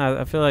stairs. No,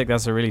 I feel like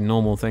that's a really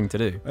normal thing to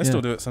do. I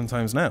still do it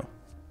sometimes now.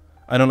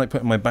 I don't like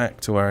putting my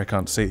back to where I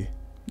can't see.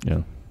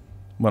 Yeah.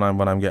 When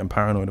I'm getting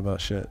paranoid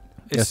about shit.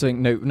 I think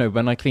no,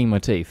 when I clean my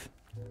teeth,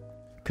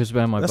 because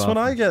where my That's bathroom,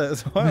 when I get it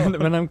as well.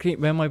 when I'm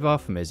clean, where my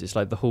bathroom is, it's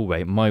like the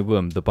hallway, my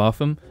room, the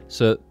bathroom,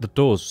 so the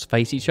doors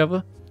face each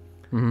other.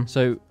 Mm-hmm.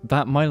 So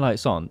that my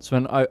light's on. So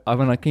when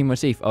I clean my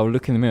teeth, I'll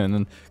look in the mirror and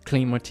then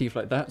clean my teeth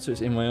like that, so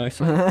it's in my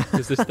eyesight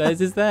because the stairs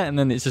is there, and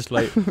then it's just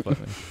like.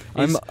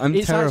 I'm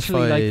it's terrified.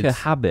 actually like a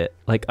habit.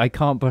 Like I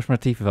can't brush my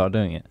teeth without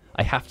doing it.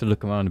 I have to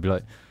look around and be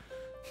like.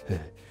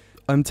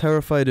 I'm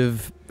terrified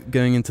of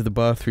going into the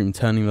bathroom,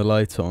 turning the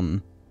light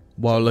on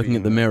while looking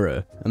at the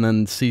mirror, and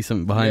then see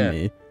something behind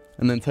me,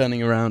 and then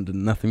turning around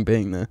and nothing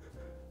being there.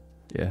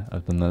 Yeah,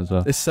 I've done that as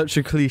well. It's such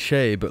a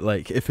cliche, but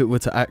like if it were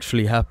to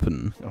actually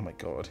happen, Oh my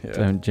god. Yeah.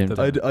 Don't, Jim.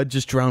 I'd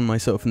just drown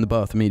myself in the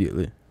bath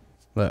immediately.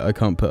 Like I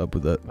can't put up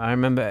with that. I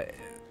remember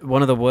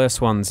one of the worst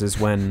ones is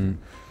when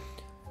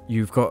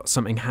you've got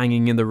something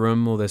hanging in the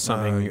room, or there's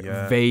something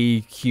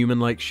vague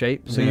human-like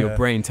shape, so your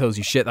brain tells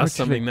you, shit, that's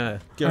something there.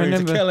 Get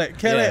ready to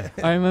kill it.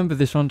 I remember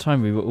this one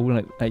time we were all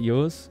like, at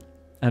yours,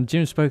 and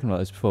Jim's spoken about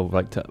this before,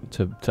 like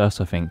to us,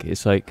 I think.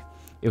 It's like,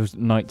 it was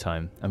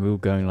nighttime, and we were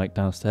going like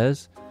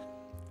downstairs,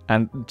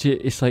 and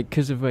it's like,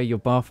 because of where your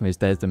bathroom is,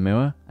 there's the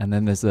mirror, and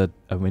then there's a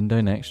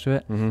window next to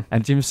it,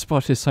 and Jim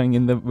spotted something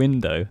in the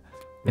window,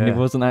 and it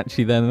wasn't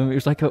actually there. It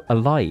was like a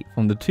light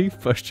from the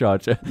toothbrush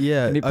charger.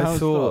 Yeah, and it I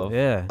thought.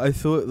 off. I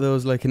thought there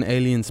was like an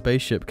alien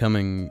spaceship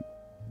coming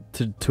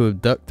to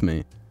abduct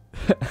me.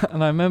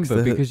 And I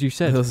remember because you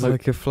said there was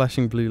like a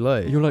flashing blue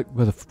light. You're like,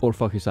 what the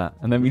fuck is that?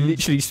 And then we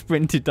literally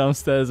sprinted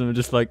downstairs and were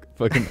just like,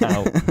 fucking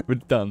out. We're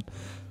done.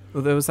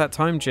 Well, there was that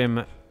time,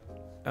 Jim,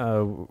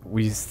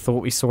 we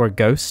thought we saw a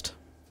ghost.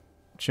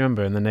 Do you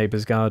remember, in the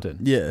neighbour's garden?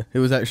 Yeah, it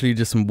was actually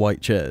just some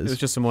white chairs. It was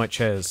just some white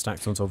chairs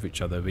stacked on top of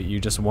each other, but you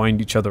just wind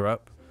each other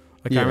up.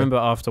 Like, I remember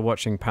after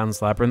watching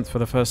Pan's Labyrinth for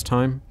the first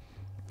time.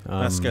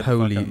 That scared the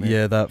Holy, fuck out of me.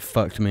 yeah, that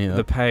fucked me up.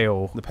 The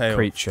pale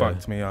creature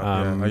fucked me up.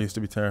 I used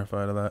to be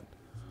terrified of that.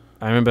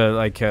 I remember,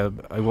 like, I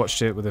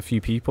watched it with a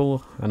few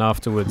people, and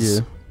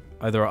afterwards,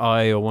 either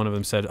I or one of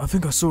them said, I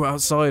think I saw it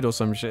outside or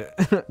some shit.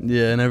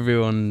 Yeah, and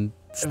everyone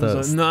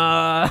starts. Like,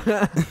 nah.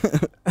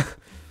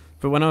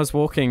 But when I was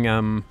walking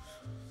in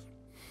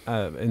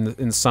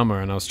summer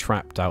and I was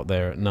trapped out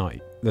there at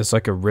night, there's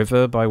like a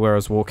river by where I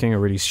was walking, a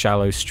really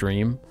shallow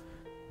stream,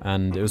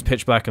 and it was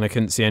pitch black and I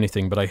couldn't see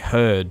anything, but I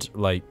heard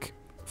like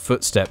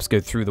footsteps go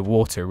through the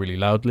water really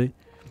loudly.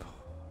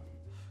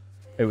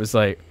 It was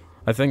like,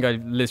 I think I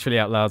literally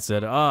out loud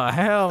said, "Oh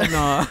hell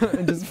no!"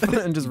 and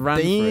just ran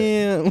for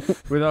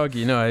it. With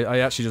Augie, no, I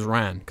actually just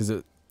ran because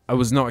I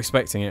was not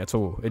expecting it at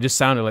all. It just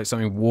sounded like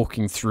something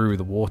walking through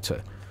the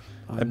water.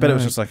 I bet it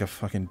was just like a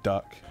fucking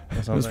duck.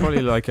 It was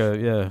probably like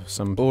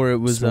some or it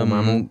was small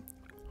mammal.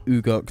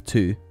 Ugok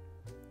 2.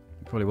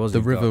 Probably was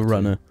the river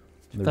runner.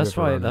 That's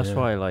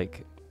why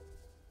like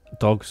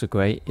dogs are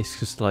great. It's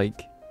just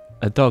like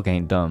a dog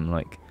ain't dumb,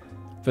 like.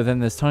 But then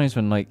there's times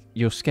when like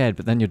you're scared,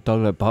 but then your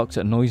dog like barks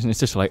at noise, and it's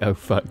just like, oh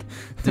fuck.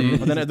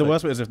 But then the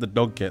worst bit is if the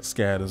dog gets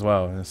scared as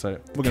well, and it's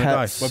like, we're gonna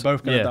die. We're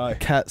both gonna die.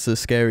 Cats are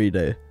scary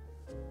though.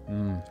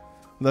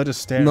 They're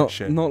just staring at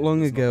shit. Not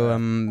long ago,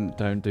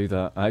 don't do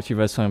that. I actually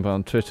read something about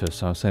on Twitter,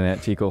 so I was saying they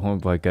actually got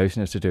haunted by a ghost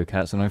and it's to do with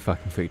cats, and I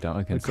fucking freaked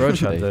out. The Grudge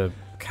had the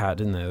cat,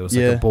 didn't there? There was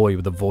like a boy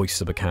with the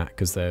voice of a cat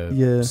because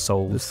their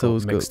souls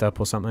got mixed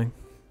up or something.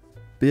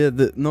 But yeah,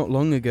 not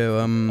long ago,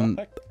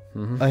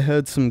 I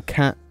heard some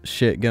cat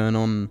shit going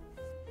on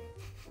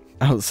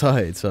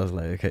outside, so I was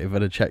like, okay,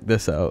 better check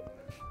this out.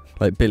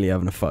 Like Billy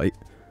having a fight.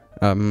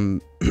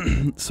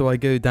 So I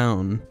go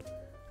down,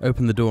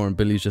 open the door, and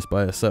Billy's just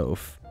by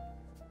herself.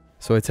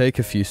 So I take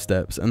a few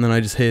steps, and then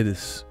I just hear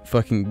this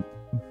fucking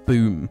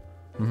boom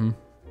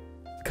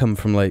come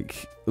from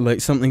like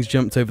something's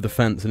jumped over the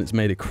fence and it's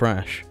made a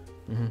crash.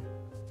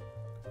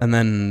 And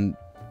then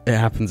it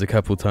happens a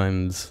couple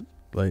times,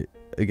 like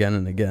again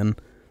and again.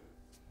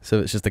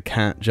 So it's just a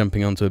cat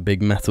jumping onto a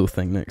big metal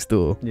thing next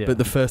door. Yeah. But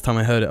the first time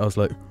I heard it, I was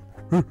like...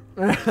 Do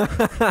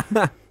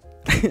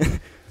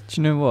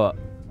you know what?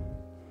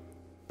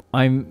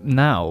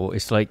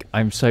 It's like,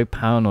 I'm so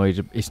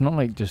paranoid. It's not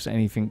like just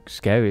anything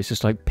scary. It's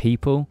just like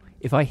people.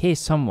 If I hear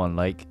someone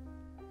like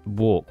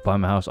walk by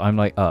my house, I'm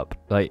like up.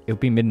 Like it'll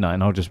be midnight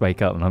and I'll just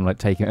wake up and I'm like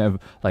taking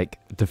like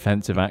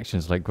defensive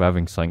actions, like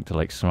grabbing something to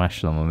like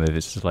smash someone with.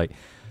 It's just like,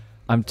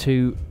 I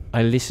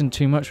listen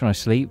too much when I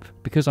sleep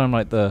because I'm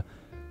like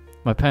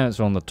my parents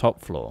are on the top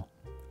floor.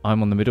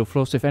 I'm on the middle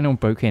floor, so if anyone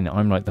broke in,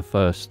 I'm like the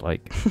first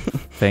like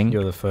thing.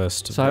 You're the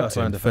first. So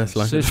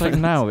it's like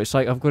now, it's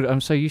like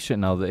I'm so used to it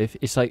now that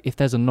if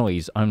there's a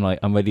noise, I'm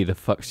ready to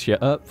fuck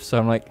shit up. So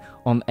I'm like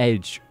on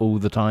edge all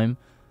the time,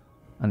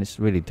 and it's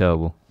really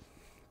terrible.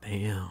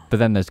 Damn. But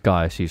then there's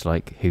guys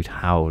who'd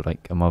howl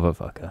like a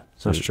motherfucker.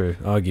 So that's true.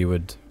 Argue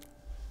would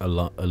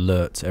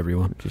alert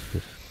everyone.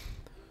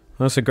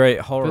 That's a great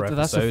horror episode.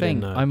 That's the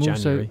thing.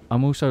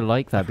 I'm also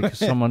like that because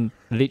someone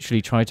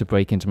literally tried to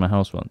break into my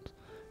house once.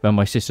 But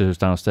my sister was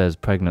downstairs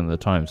pregnant at the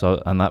time,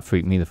 and that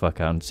freaked me the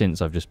fuck out. And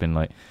since I've just been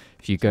like,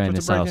 if you go in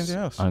this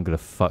house, I'm gonna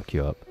fuck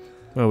you up.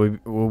 Well, we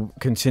will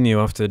continue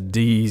after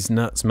D's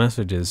nuts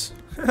messages.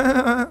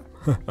 I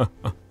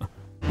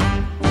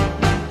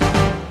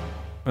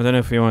don't know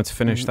if you wanted to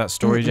finish that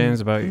story,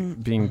 James,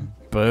 about being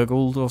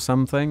burgled or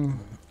something.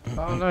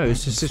 Oh no,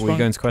 it's just before we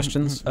go into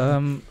questions.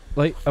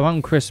 Like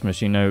around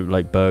Christmas,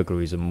 like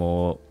burglaries are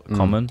more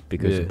common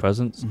because of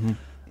presents. Mm-hmm.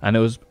 And it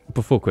was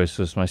before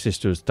Christmas. My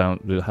sister was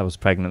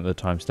pregnant at the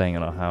time, staying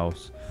in our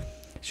house.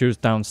 She was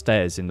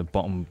downstairs in the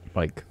bottom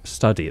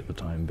study at the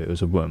time, but it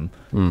was a room.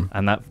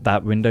 And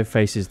that window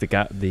faces the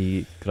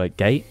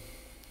gate.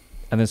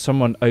 And then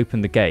someone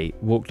opened the gate,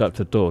 walked up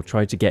to the door,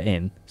 tried to get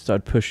in,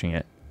 started pushing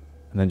it,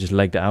 and then just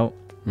legged it out.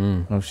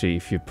 And obviously,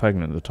 if you're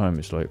pregnant at the time,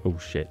 it's like, oh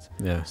shit.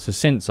 Yeah. So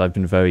since I've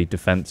been very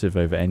defensive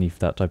over any of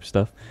that type of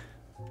stuff.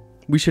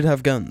 We should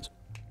have guns.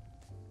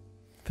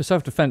 For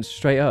self-defense,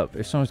 straight up,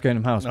 if someone's going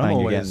in the house, bang,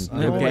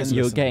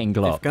 you're getting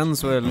glocked. If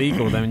guns were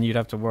illegal, then you'd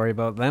have to worry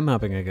about them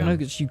having a gun. No,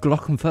 because you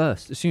glock them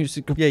first. As soon as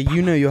yeah,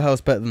 you know your house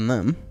better than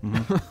them.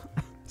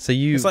 So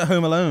it's like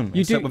Home Alone.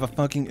 You except with a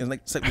fucking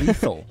it's like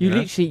lethal. you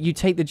literally you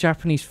take the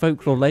Japanese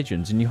folklore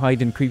legends and you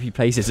hide in creepy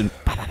places and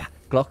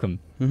glock them.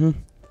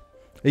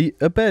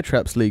 A bear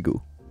trap's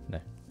legal. No.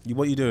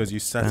 What you do is you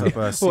set up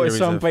a series What if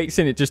someone of... breaks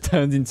in, it just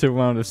turns into a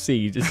round of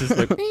siege. It's just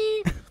like...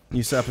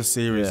 You set up a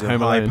series of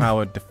Home Alone.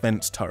 high-powered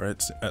defense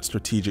turrets at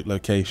strategic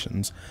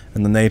locations,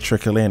 and then they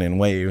trickle in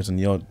waves, and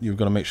you've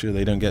got to make sure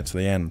they don't get to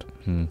the end.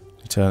 You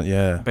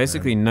turn,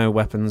 Basically, no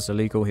weapons are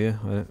legal here.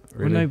 Really.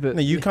 Well, no,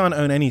 but you can't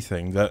own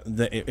anything that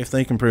if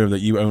they can prove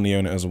that you only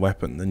own it as a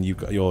weapon, then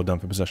you're done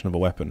for possession of a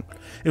weapon.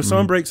 If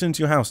someone breaks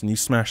into your house and you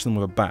smash them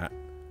with a bat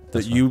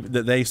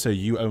that they say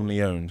you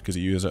only owned because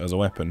you use it as a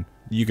weapon,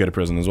 you go to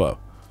prison as well.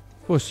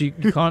 Of course, you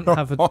can't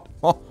have a...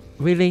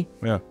 Really?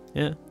 Yeah.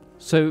 Yeah.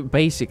 So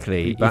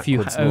basically, if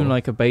you own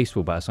like a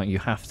baseball bat or something, you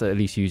have to at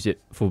least use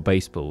it for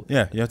baseball.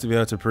 Yeah, you have to be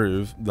able to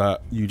prove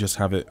that you just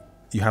have it.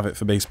 You have it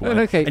for baseball.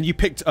 Okay. And you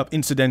picked it up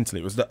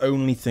incidentally. It was the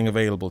only thing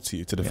available to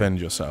you to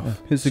defend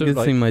yourself. It's a good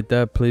thing my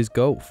dad plays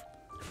golf.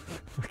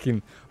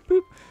 Fucking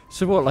boop.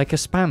 So what, like a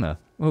spanner?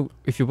 Well,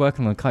 if you're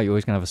working on a car, you're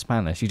always going to have a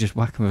spanner. So you just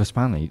whack them with a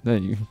spanner.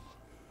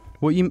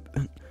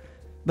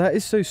 That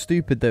is so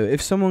stupid, though.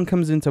 If someone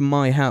comes into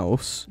my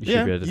house... You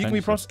can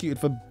be prosecuted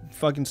for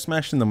fucking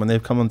smashing them when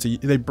they've come onto you.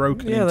 They've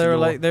broken into there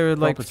your are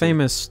like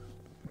famous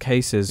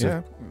cases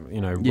of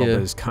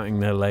robbers cutting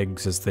their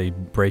legs as they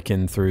break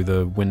in through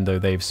the window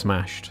they've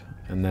smashed,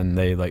 and then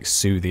they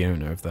sue the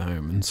owner of the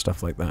home and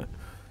stuff like that.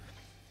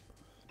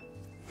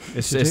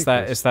 It's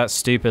that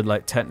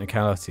stupid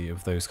technicality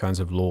of those kinds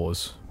of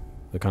laws,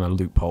 the kind of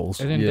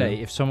loopholes. At the end of the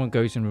day, if someone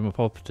goes in with my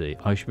property,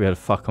 I should be able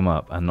to fuck them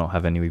up and not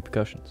have any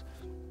repercussions.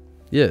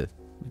 Yeah.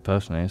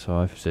 Personally, that's how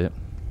I see it.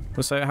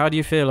 Well, so how do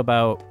you feel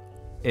about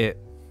it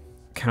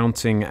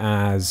counting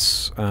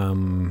as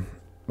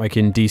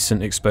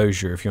indecent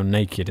exposure if you're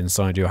naked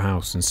inside your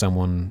house and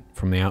someone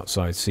from the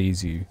outside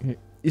sees you?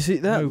 You see,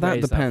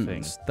 that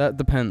depends. That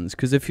depends,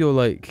 because if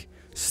you're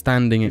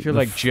standing... If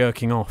you're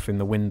jerking off in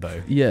the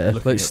window. Yeah,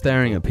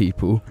 staring at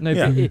people. No,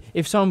 but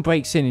if someone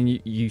breaks in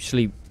and you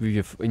sleep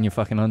with in your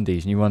fucking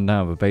undies and you run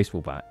down with a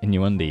baseball bat in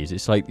your undies,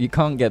 it's like you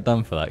can't get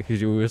done for that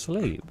because you're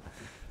asleep.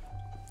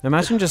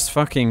 Imagine just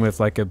fucking with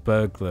a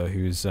burglar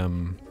who's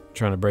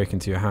trying to break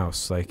into your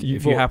house. If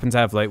you happen to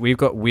have we've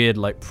got weird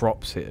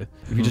props here.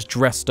 If you just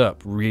dressed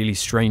up really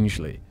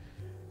strangely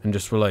and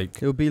just were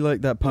it'll be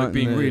like that part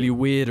being really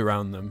weird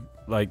around them,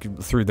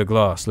 through the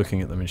glass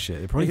looking at them and shit.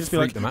 It'd probably just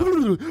freak them out.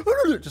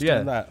 Just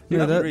doing that.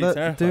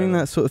 Yeah, doing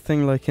that sort of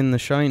thing in The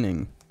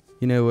Shining.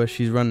 You know, where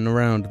she's running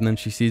around and then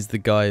she sees the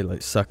guy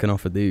sucking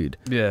off a dude.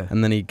 Yeah.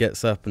 And then he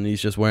gets up and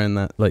he's just wearing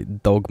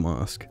that dog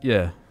mask.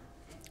 Yeah.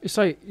 It's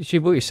what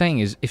you're saying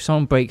is if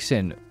someone breaks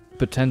in,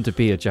 pretend to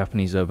be a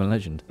Japanese urban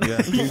legend.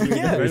 Yeah.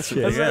 That's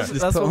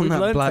Just what put on we've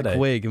that learned black today.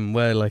 wig and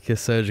wear a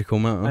surgical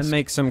mask. And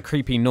make some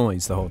creepy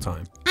noise the whole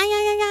time.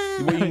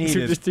 What you need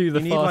is just do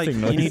the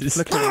farting you need noises.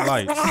 flickering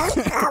lights.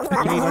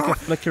 You need a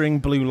flickering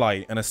blue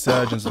light and a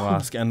surgeon's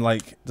mask and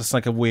just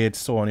a weird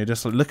saw, and you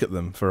just look at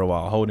them for a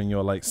while, holding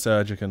your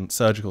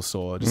surgical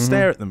saw. Just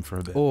stare at them for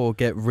a bit. Or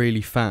get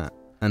really fat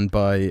and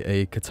buy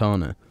a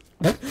katana.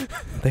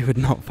 They would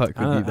not fuck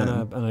with you then.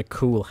 And a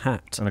cool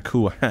hat. And a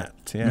cool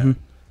hat, yeah.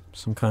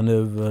 Some kind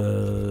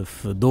of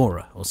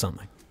fedora or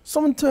something.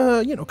 Something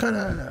to, kind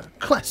of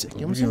classic.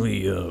 You know what I'm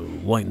saying? Really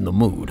whiten the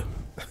mood.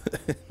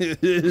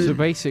 So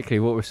basically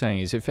what we're saying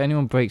is if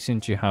anyone breaks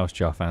into your house,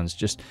 Jar fans,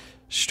 just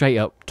straight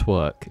up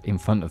twerk in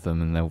front of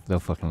them and they'll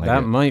fucking like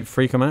that it. might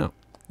freak them out.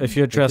 If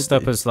you're dressed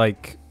up as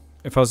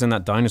if I was in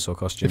that dinosaur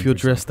costume. If you're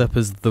dressed up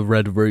as the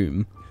Red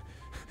Room.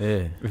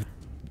 Yeah.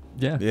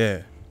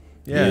 Yeah.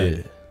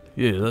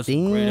 Yeah, that's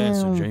a great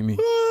answer, Jamie.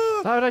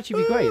 That would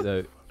actually be great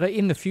though.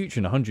 In the future,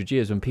 in 100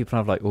 years, when people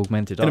have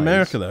augmented eyes. In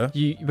America though.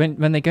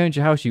 When they go into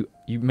your house, you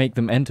make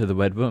them enter the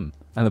Red Room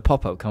and the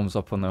pop-up comes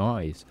up on their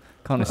eyes.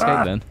 Can't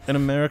escape then. In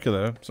America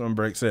though, someone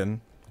breaks in,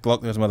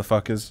 Glock those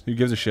motherfuckers. Who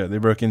gives a shit? They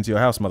broke into your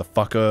house,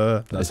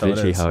 motherfucker. That's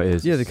literally how it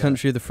is. Yeah, the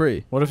country of the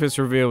free. What if it's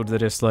revealed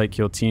that it's like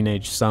your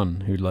teenage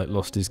son who like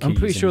lost his keys? I'm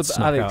pretty and sure that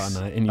snuck Alex-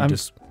 out and you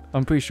just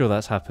I'm pretty sure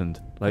that's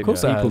happened. Like, Of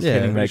course people it has. Yeah,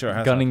 killing I'm their, pretty sure it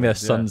has gunning their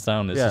happened, yeah. sons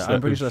down. It's Yeah, just I'm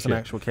like, pretty oh, sure that's an shit.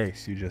 actual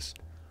case.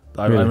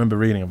 I Really? remember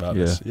reading about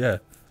this. Yeah.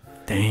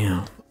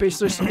 damn. But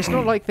it's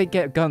not like they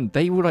get gunned.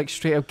 They will like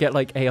straight up get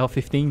like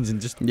AR-15s and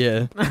just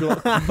Yeah.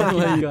 gun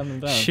them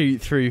down.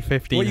 Shoot through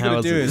 15 What you gotta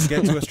houses. do is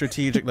get to a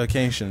strategic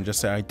location. Just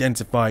say,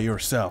 identify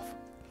yourself,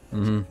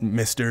 Mm-hmm.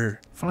 Mister.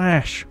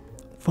 Flash,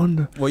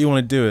 thunder. What you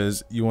want to do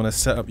is you want to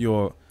set up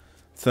your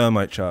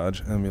thermite charge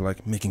and be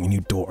like making a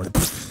new door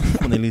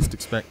when they least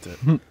expect it.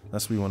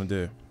 That's what you want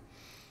to do.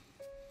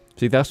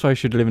 See, that's why I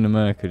should live in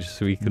America, just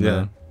so we can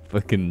Yeah.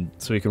 fucking.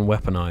 So you can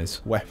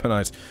weaponize.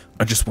 Weaponize.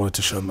 I just wanted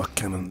to show my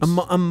cannons.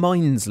 Are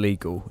mines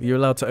legal? You're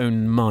allowed to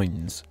own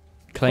mines.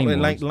 Claim Well,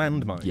 like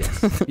ones. landmines.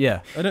 Yes.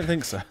 Yeah. I don't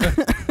think so.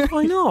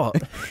 Why not?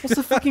 What's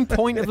the fucking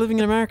point of living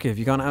in America if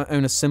you can't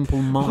own a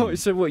simple mine? Oh,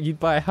 so what? You'd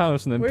buy a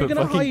house and then Where are you put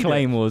gonna fucking hide it?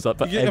 claymores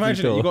up at You every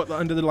imagine it, door. you got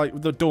under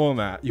the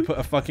doormat, you put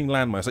a fucking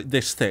landmine, it's like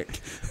this thick,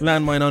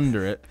 landmine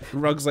under it,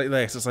 rugs like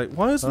this. It's like,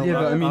 why is the Yeah,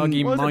 but I mean,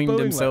 Argy why is it mined bowing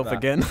like himself that?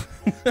 again.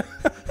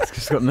 It's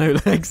just got no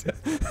legs.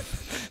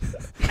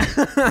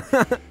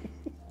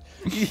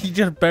 You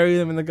just bury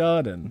them in the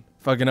garden.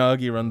 Fucking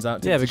Argy runs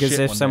out. Yeah, takes a because shit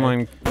if one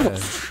someone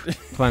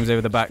climbs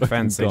over the back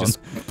fence, they gone. just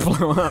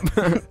blow up.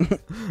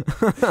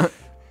 day.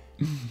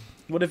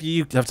 What if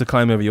you have to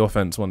climb over your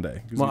fence one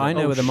day? 'Cause Well, you I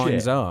know oh, where the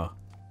mines shit. are.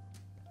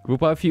 What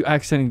about if you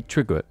accidentally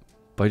trigger it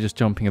by just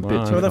jumping a bit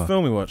Wow. too So that far?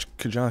 film we watched,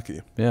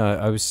 Kajaki. Yeah,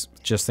 I was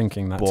just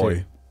thinking that Boy.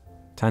 too.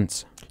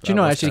 Tense. Do you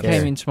know, That it was actually scary.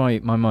 came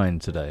into my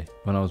mind today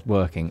when I was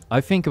working. I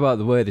think about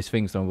the weirdest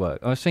things on work.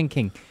 I was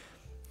thinking,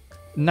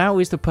 now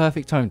is the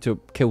perfect time to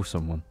kill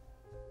someone.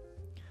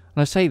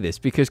 And I say this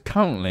because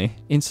currently,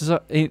 in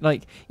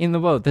the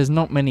world, there's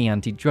not many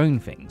anti-drone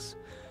things.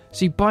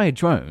 So you buy a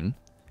drone,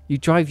 you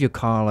drive your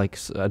car like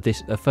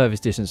a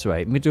furthest distance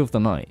away, middle of the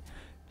night,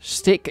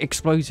 stick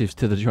explosives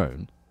to the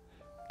drone,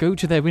 go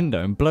to their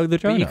window and blow the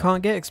But drone you up.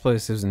 can't get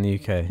explosives in the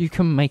UK. You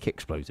can make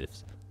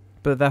explosives.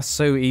 But that's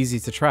so easy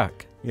to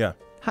track. Yeah.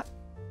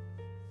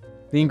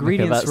 The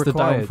ingredients that's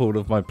required. the downfall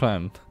of my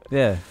plan.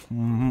 Yeah.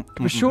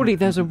 But surely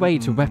there's a way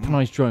to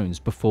weaponize drones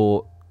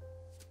before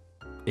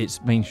it's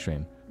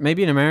mainstream.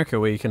 Maybe in America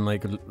where you can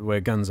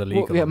where guns are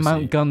legal. Well, yeah, obviously.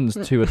 mount guns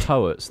to a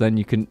turret, so then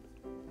you can.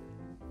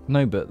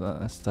 No, but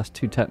that's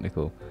too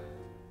technical.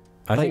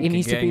 I like, think it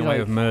needs to getting be away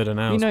like- with murder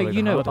now. is probably You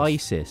the know,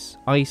 hardest.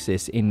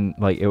 ISIS in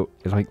like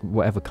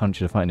whatever country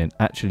they're fighting in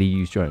actually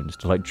use drones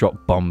to like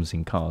drop bombs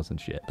in cars and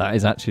shit. That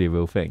is actually a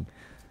real thing.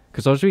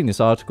 Because I was reading this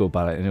article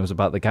about it, and it was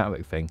about the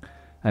Gatwick thing,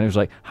 and it was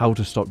like how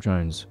to stop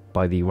drones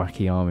by the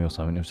Iraqi army or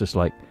something. It was just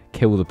like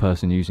kill the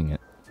person using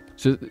it.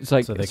 So it's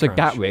like So they so crash.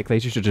 Gatwick, they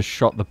should have just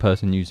shot the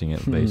person using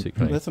it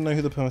basically. Let them know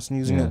who the person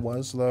using Yeah. it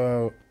was,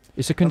 though.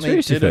 It's a And they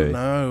conspiracy didn't theory.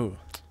 know.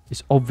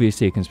 It's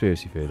obviously a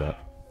conspiracy theory. That.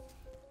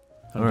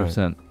 Alright.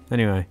 100%.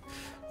 Anyway,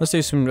 let's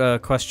do some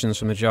questions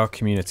from the JAR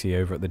community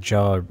over at the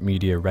JAR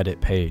Media Reddit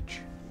page.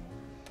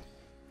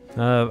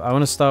 I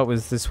want to start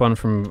with this one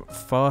from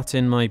Fart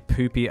in My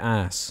Poopy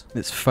Ass.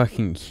 It's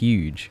fucking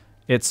huge.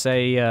 It's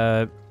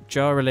a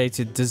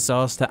JAR-related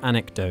disaster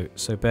anecdote,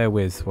 so bear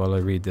with while I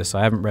read this.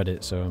 I haven't read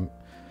it, so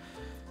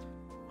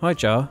Hi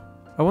JAR.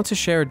 I want to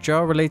share a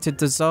JAR-related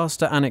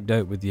disaster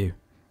anecdote with you.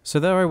 So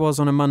there I was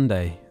on a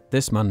Monday,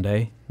 this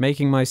Monday,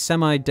 making my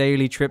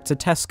semi-daily trip to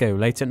Tesco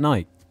late at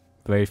night.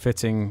 Very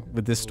fitting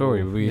with this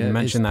story. Ooh, We yeah,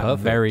 mentioned it's that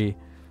perfect. very,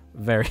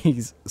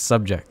 very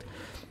subject.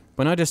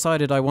 When I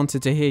decided I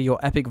wanted to hear your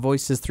epic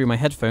voices through my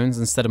headphones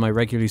instead of my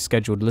regularly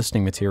scheduled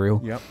listening material,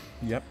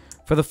 Yep.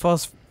 for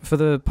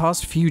the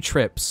past few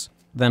trips,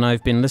 then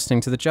I've been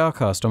listening to the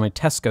JARCAST on my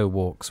Tesco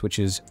walks, which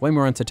is way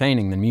more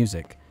entertaining than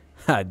music.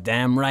 Ha,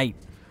 damn right.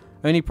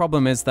 Only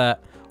problem is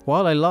that,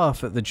 while I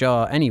laugh at the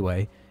JAR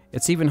anyway,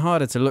 it's even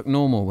harder to look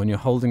normal when you're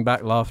holding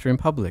back laughter in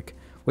public,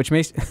 which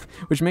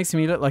makes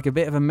me look like a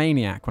bit of a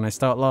maniac when I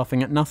start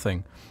laughing at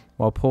nothing,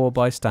 while poor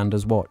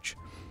bystanders watch.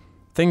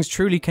 Things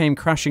truly came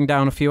crashing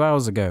down a few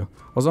hours ago.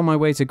 I was on my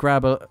way to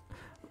grab a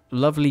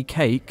lovely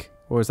cake,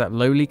 or is that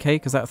lowly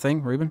cake? Is that a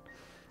thing, Ruben?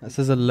 That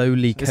says a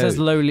lowly coat. It says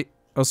lowly.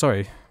 Oh,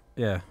 sorry.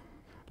 Yeah.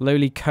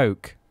 Lowly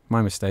Coke.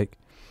 My mistake.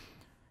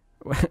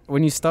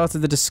 When you started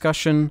the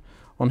discussion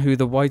on who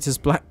the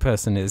whitest black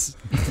person is,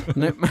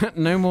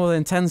 no more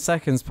than 10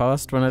 seconds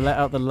passed when I let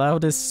out the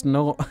loudest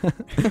snort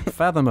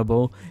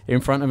fathomable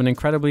in front of an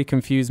incredibly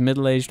confused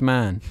middle-aged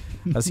man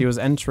as he was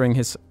entering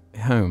his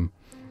home.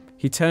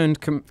 He turned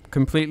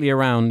completely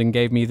around and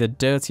gave me the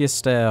dirtiest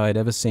stare I'd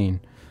ever seen.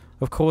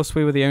 Of course,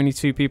 we were the only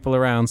two people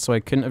around, so I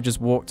couldn't have just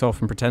walked off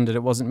and pretended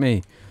it wasn't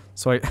me.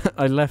 So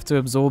I left to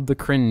absorb the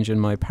cringe in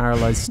my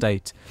paralyzed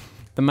state.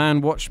 The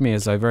man watched me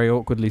as I very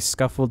awkwardly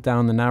scuffled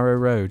down the narrow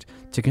road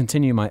to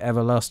continue my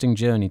everlasting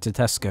journey to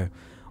Tesco,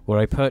 where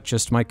I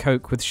purchased my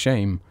Coke with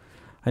shame.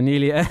 I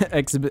nearly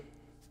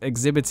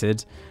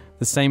exhibited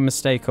the same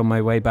mistake on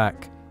my way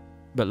back,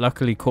 but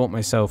luckily caught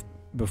myself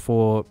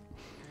before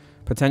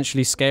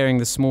potentially scaring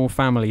the small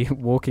family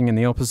walking in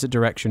the opposite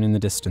direction in the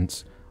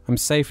distance. I'm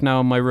safe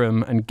now in my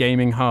room and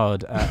gaming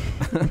hard at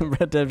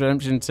Red Dead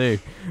Redemption 2.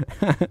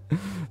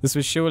 This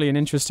was surely an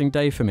interesting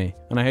day for me,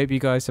 and I hope you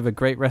guys have a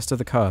great rest of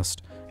the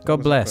cast.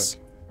 God bless.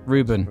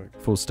 Ruben,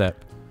 full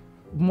step.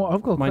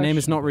 I've got My name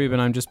is not Ruben,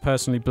 I'm just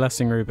personally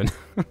blessing Ruben.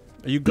 Are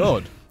you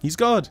God? He's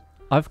God.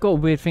 I've got a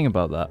weird thing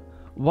about that.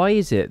 Why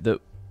is it that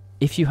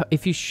if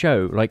you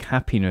show like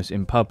happiness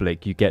in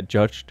public, you get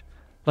judged?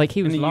 Like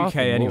he was In the UK laughing.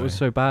 anyway. What was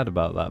so bad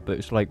about that? But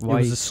it's like, why? It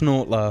was a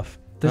snort laugh.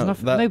 There's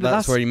nothing. No, but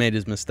that's where he made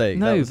his mistake.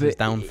 No, that was but his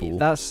downfall.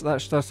 That's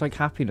like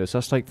happiness.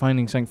 That's like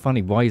finding something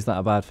funny. Why is that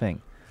a bad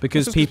thing?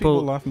 Because It's just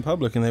people laugh in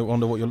public and they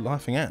wonder what you're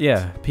laughing at.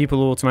 yeah,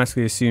 people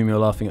automatically assume you're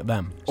laughing at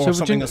them. Or So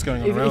something would you- that's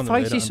going on if, around if them I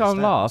they see don't someone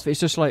understand. laugh, it's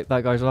just like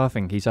that guy's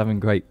laughing. He's having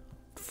great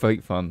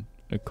fake fun.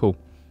 Cool.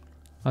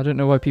 I don't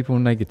know why people are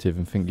negative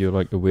and think you're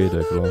like a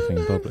weirdo for laughing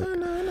in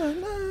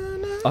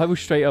public. I will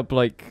straight up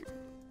like,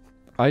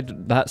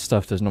 that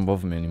stuff does not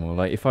bother me anymore.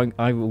 Like if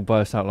I will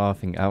burst out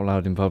laughing out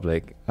loud in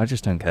public, I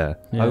just don't care.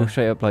 Yeah. I will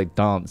straight up like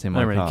dance in I my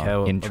don't really car care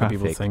what in other traffic.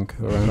 people think.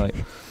 Like,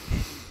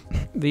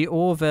 The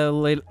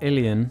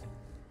Orwellian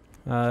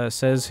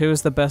says, who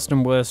is the best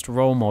and worst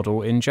role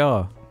model in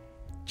JAR?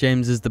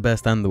 James is the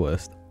best and the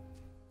worst.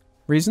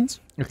 Reasons?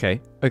 okay,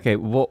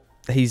 what?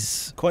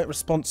 He's Quite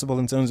responsible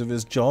in terms of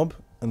his job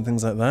and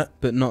things like that.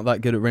 but not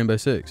that good at Rainbow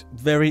Six.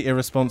 Very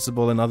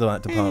irresponsible in other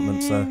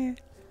departments though.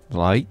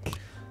 Like?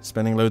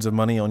 Spending loads of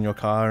money on your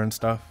car and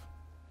stuff.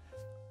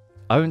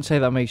 I wouldn't say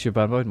that makes you a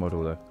bad role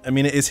model though. I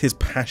mean, it is his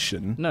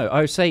passion. No,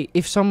 I would say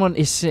if someone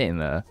is sitting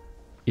there,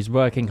 is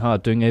working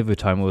hard, doing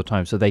overtime all the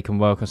time so they can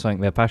work on something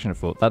they're passionate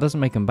for, that doesn't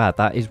make them bad.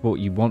 That is what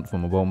you want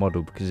from a role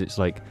model because it's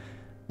like,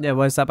 Yeah,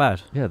 why is that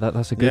bad? yeah,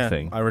 that's a good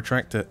thing. I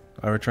retract it.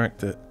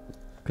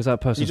 Because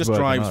that person's He just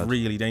working drives hard.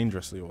 really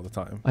dangerously all the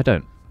time. I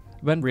don't.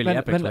 Really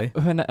epically.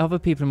 When other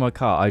people in my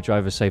car, I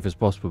drive as safe as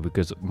possible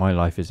because my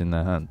life is in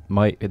their hand.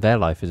 Their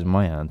life is in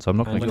my hand, so I'm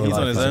not going And to when your he's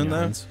on life his is in own, your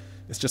though, hands.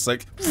 It's just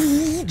like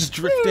just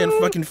drifting,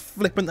 fucking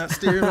flipping that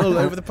steering wheel all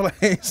over the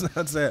place.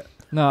 That's it.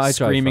 No, I drive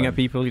Screaming fine. at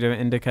people you don't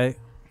indicate.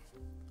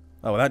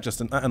 Oh, well,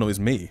 that annoys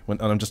me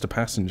when I'm just a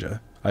passenger.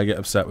 I get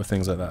upset with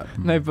things like that.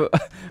 No, but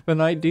when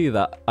I do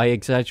that, I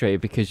exaggerate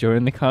it because you're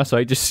in the car, so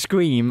I just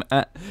scream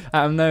out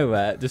of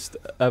nowhere just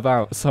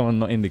about someone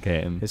not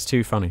indicating. It's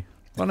too funny.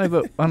 I know,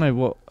 but I know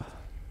what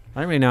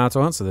I don't really know how to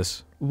answer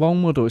this. role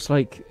model. It's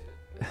like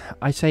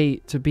I say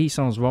to be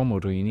someone's role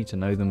model, you need to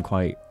know them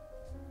quite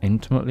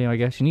intimately. I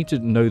guess you need to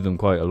know them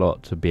quite a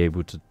lot to be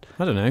able to.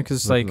 I don't know,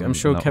 because Look like at I'm them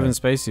sure that Kevin way.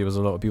 Spacey was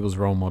a lot of people's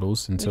role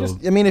models until.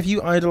 I mean, if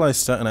you idolize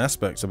certain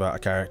aspects about a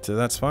character,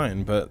 that's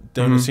fine, but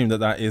don't Mhm. assume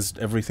that is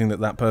everything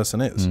that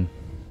person is. Mm.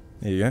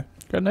 There you go.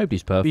 God,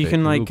 nobody's perfect. You can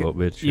We've all like got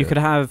weird you shit. could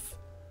have,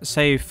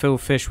 say Phil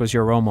Fish was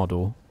your role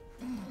model,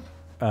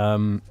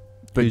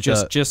 but Who's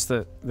just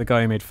the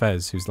guy who made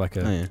Fez, who's like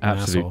a Oh, yeah. an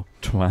Absolute asshole.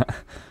 twat.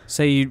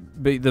 Say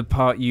but the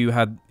part you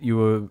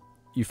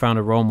found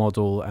a role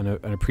model and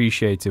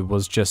appreciated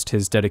was just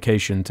his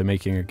dedication to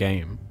making a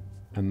game,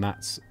 and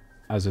that's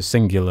as a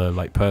singular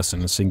like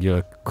person, a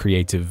singular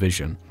creative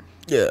vision.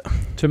 Yeah.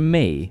 To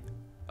me,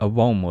 a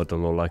role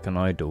model or like an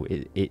idol,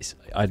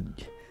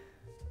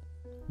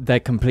 they're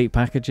complete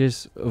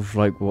packages of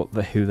like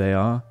who they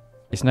are.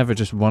 It's never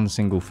just one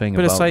single thing.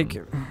 But about it's like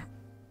them.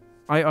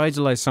 I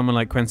idolize someone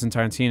like Quentin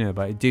Tarantino,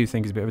 but I do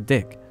think he's a bit of a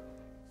dick.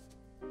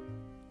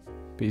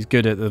 But he's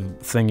good at the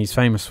thing he's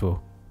famous for,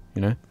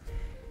 you know.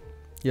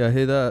 Yeah, I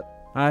hear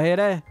that. I hear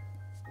that.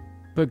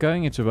 But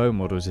going into role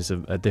models is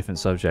a different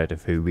subject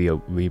of who we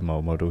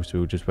role models. So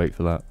we'll just wait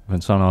for that. When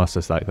someone asks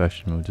us that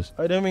question, we'll just.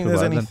 I don't think Go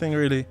there's on, then. anything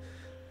really.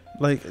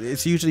 Like,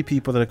 it's usually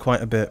people that are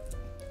quite a bit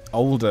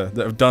older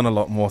that have done a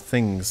lot more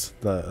things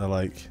that are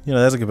like,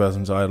 there's a good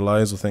person to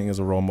idolize or think is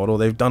a role model.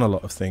 They've done a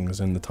lot of things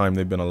in the time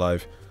they've been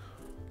alive.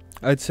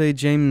 I'd say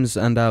James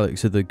and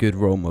Alex are the good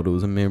role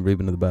models and me and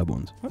Ruben are the bad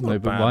ones. I'm No, not a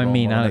but bad why role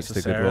me and model Alex are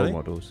good role necessarily.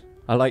 models?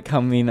 I like how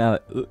me and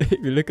Alex. If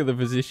you look at the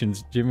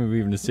positions, Jim and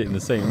Ruben are sitting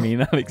the same. Me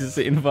and Alex are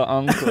sitting with our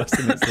arms crossed,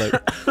 and it's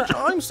like.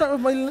 I'm sat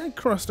with my leg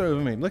crossed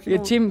over me. Look at Yeah,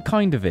 all- Jim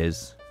kind of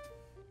is.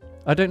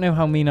 I don't know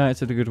how me and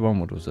Alex are the good role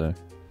models though.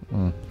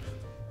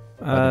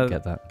 I don't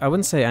get that. I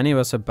wouldn't say any of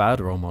us are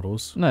bad role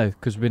models. No,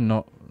 because we're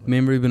not. Me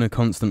and Ruben are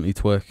constantly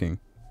twerking,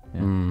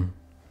 Yeah.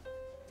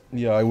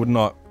 Yeah, I would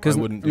not. Because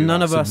I wouldn't do none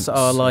that. of us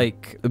are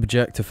like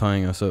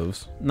objectifying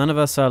ourselves. none of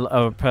us are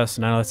a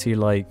personality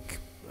like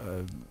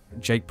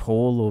Jake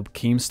Paul or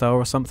Keemstar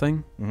or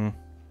something. Mhm.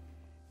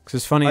 Because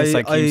as funny as I-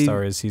 like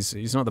Keemstar is,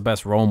 he's not the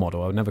best role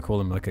model. I would never call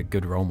him like a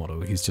good role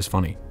model. He's just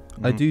funny.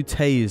 I Mhm. do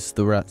tase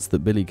the rats that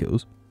Billy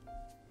kills.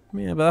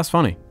 Yeah, but that's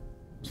funny.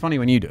 It's funny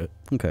when you do it.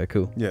 Okay,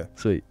 cool. Yeah.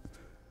 Sweet.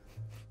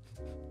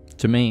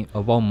 To me,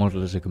 a role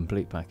model is a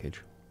complete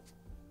package.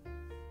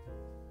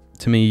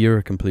 To me, you're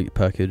a complete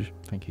package.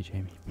 Thank you,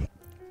 Jamie.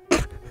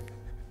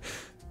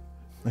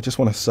 I just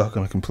want to suck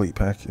on a complete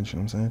package, you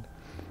know what I'm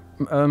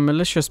saying?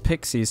 Malicious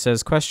Pixie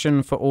says,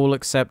 question for all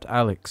except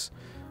Alex.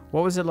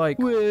 What was it like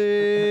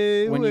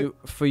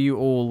for you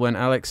all when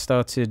Alex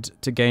started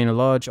to gain a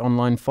large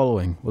online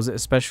following? Was it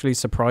especially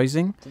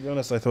surprising? To be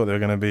honest, I thought they were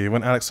going to be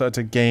when Alex started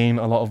to gain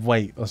a lot of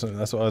weight or something.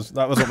 That was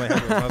what my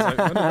head was. I was like,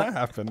 when did that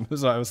happen?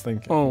 That's what I was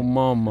thinking. Oh,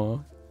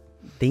 mama.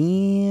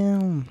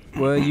 Damn.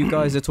 Were you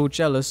guys at all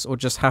jealous or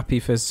just happy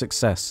for his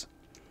success?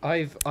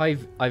 I've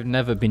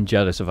never been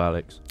jealous of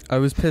Alex. I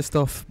was pissed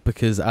off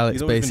because Alex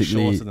He's always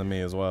basically. been shorter than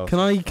me as well. Can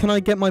I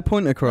get my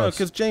point No, across?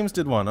 because James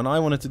did one, and I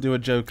wanted to do a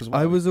joke as well.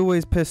 I was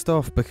always pissed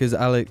off because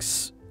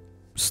Alex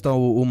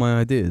stole all my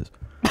ideas.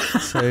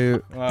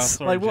 So Well,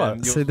 sorry, Like what?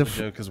 Jen, So yours the was a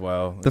joke as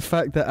well. the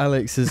fact that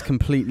Alex has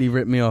completely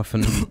ripped me off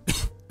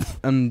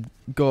and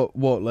got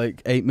what,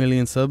 like 8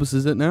 million subs,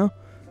 is it now?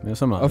 Yeah,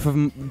 something like Off that.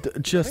 of I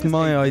just think it's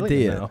my 8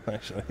 billion idea. now,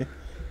 actually.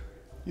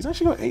 He's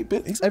actually got 8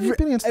 billion. He's got Every 8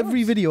 billion subs.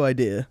 every video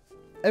idea,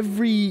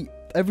 every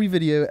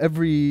video,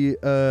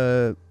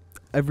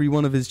 every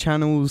one of his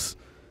channels,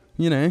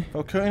 you know.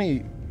 Well,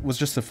 Kearney was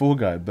just the fall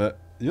guy, but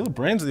you're the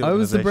brains of the I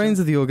was the organization. brains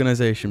of the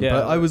organization, Yeah.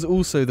 but I was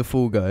also the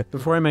fall guy.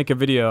 Before I make a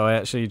video, I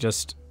actually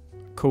just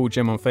call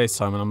Jim on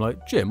FaceTime and I'm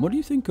like, Jim, what do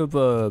you think of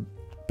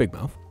Big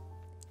Mouth?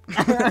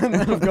 And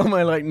I've got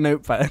my like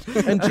notepad.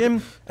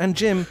 and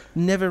Jim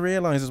never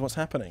realizes what's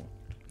happening.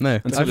 No,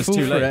 Until I it's fall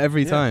too for late. it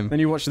every Yeah. time. Then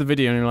you watch the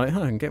video and you're like,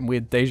 I'm getting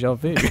weird deja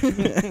vu.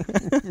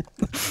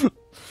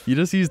 You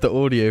just use the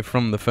audio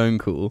from the phone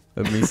call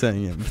of me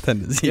saying it,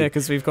 pretend it's you. Yeah,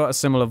 because we've got a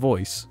similar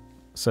voice.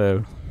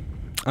 So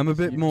I'm a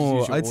bit You more.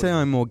 use your I'd say audio.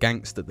 I'm more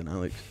gangster than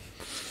Alex.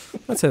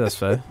 I'd say that's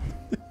fair.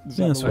 Is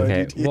Yeah, that that's the word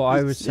Okay, you'd what I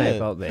use? would say Yeah.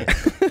 about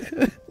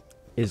this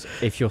is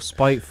if you're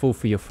spiteful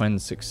for your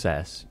friend's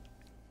success,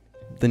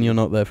 Then you're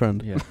not their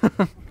friend. yeah.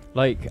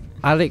 Like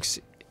Alex,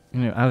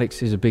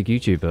 Alex is a big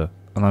YouTuber,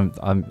 and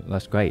I'm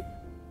that's great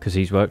because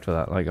he's worked for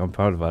that. Like I'm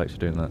proud of Alex for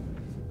doing that.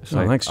 So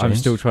Oh, thanks, I'm James.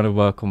 still trying to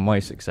work on my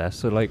success.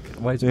 So like,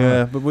 why is it Yeah,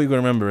 matter? but what you got to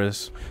remember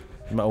is,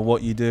 no matter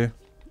what you do,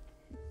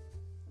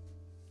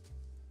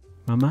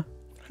 Mama?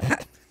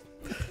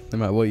 No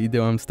matter what you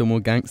do, I'm still more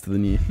gangster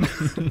than you.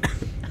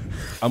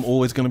 I'm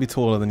always going to be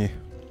taller than you.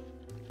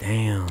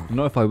 Damn.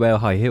 Not if I wear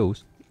high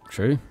heels.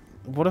 True.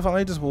 What if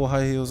I just wore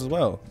high heels as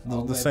well?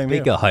 I'll The wear same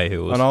bigger heel. high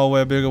heels. And I'll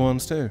wear bigger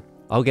ones too.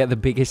 I'll get the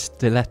biggest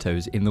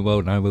stilettos in the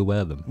world, and I will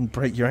wear them. And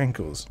break your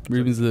ankles.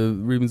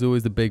 Ruben's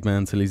always the big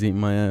man till he's eating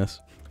my ass.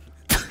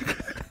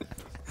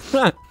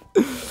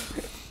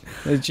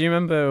 Do you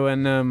remember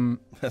when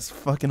That's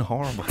fucking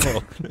horrible.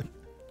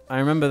 I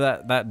remember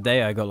that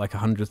day I got like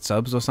 100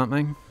 subs or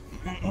something?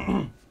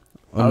 That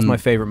was my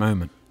favorite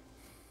moment.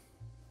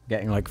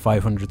 Getting like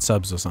 500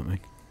 subs or something.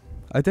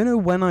 I don't know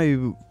when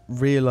I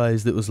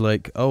realised it was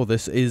like, oh,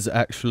 this is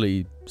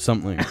actually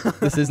something.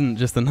 This isn't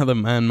just another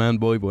man,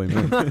 boy,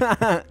 man.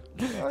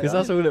 Because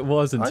that's all it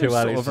was I until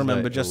sort Alex of was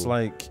remember like, just "Oh."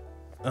 like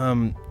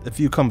a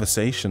few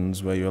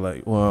conversations where you're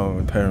like, well,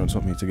 my parents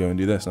want me to go and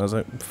do this. And I was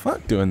like,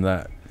 fuck doing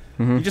that.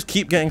 Mm-hmm. You just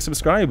keep getting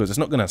subscribers. It's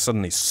not going to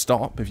suddenly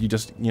stop if you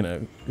just, you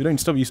don't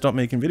stop, you stop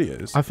making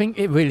videos. I think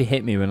it really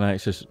hit me when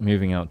Alex was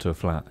moving out to a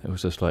flat. It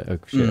was just like, oh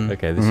shit,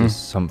 okay, this Mhm. is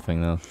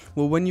something now.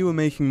 Well, when you were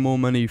making more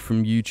money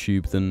from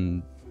YouTube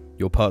than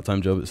your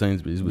part-time job at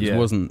Sainsbury's, which Yeah.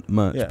 wasn't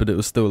much, Yeah. but it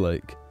was still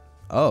like,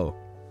 oh,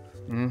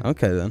 Mhm.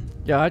 okay then.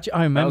 Yeah, I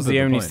remember That was the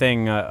only point.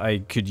 thing I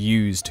could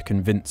use to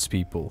convince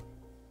people.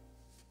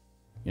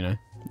 You know?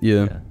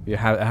 Yeah. It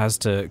has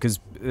to, because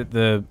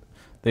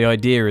the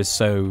idea is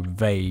so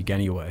vague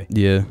anyway.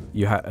 Yeah.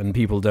 And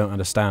people don't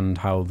understand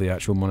how the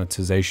actual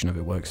monetization of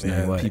it works in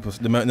any way. People,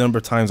 the number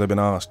of times I've been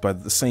asked by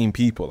the same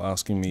people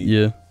asking me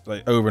Yeah.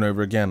 like over and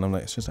over again, I'm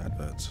like, it's just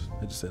adverts.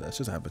 I just say that, it's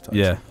just advertising.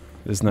 Yeah,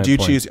 there's no Do you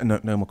point. choose?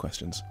 No more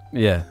questions.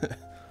 Yeah.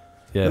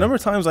 Yeah. The number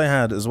of times I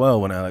had as well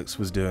when Alex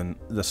was doing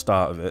the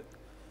start of it,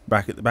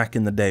 back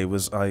in the day,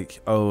 was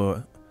like,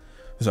 oh,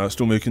 is I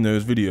still making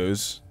those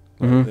videos?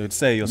 Like, Mhm. they would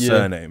say your Yeah.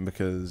 surname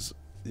because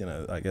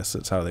I guess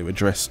that's how they would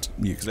address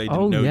you because they didn't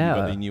Oh, know yeah.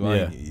 you, but they knew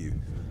Yeah. I knew you.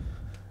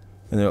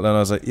 And then I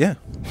was like, yeah.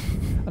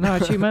 And I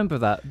actually remember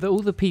that. All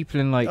the people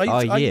in like I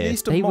used- our I year,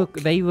 used to they mock-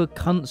 were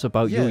cunts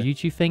about your Yeah.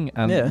 YouTube thing,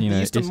 and Yeah. you know,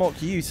 He used to it's-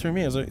 mock you through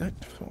me. I was like,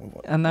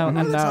 and now I'm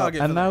and the now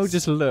target and for now this.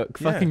 just look,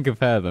 Yeah. fucking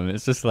compare them.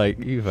 It's just like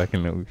you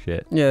fucking little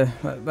shit. Yeah,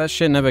 that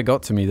shit never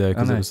got to me though,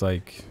 because I it know. was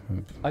like,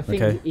 I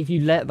think Okay. if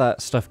you let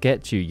that stuff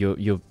get to you,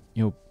 you're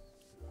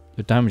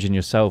damaging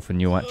yourself and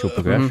your actual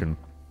progression.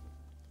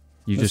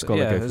 You just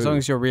gotta go as through. long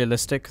as you're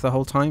realistic the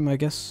whole time, I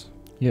guess.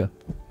 Yeah,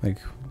 Like,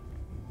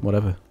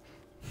 whatever,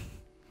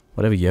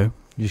 yo.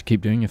 you just keep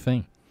doing your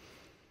thing.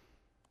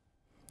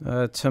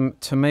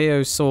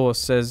 Tomato Sauce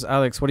says,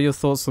 Alex, what are your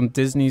thoughts on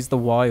Disney's The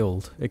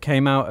Wild? It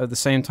came out at the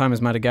same time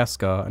as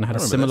Madagascar and had I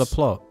a remember similar this.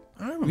 plot.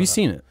 I remember Have you that.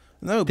 seen it?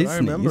 No, but I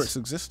remember Disney's? its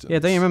existence. Yeah,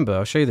 don't you remember?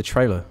 I'll show you the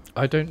trailer.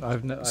 I don't.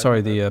 I've never.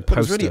 Sorry, the But it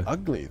was poster. really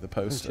ugly, the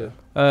poster.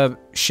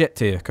 Shit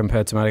tier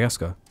compared to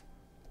Madagascar.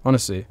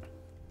 Honestly.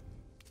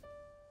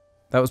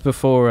 That was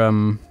before,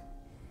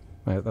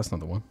 wait, that's not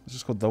the one. It's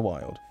just called The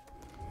Wild.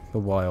 The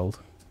Wild.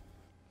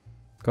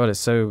 God, it's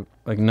so,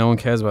 like, no one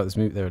cares about this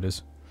movie. There it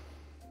is.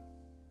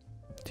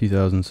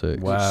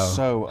 2006. Wow.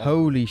 So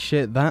Holy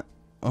shit! That.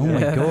 Oh Yeah.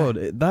 my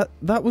god!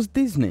 That was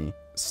Disney.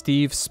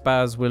 Steve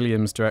Spaz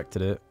Williams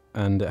directed it.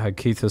 and it had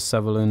Keith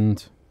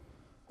Sutherland,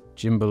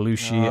 Jim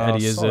Belushi, Eddie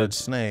Solid Izzard.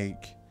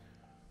 Snake.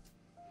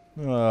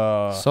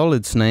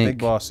 Solid Snake. Big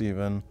Boss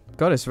even.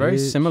 God, it's very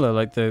Bitch. similar.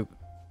 Like the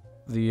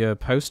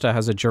poster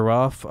has a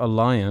giraffe, a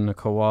lion, a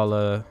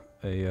koala,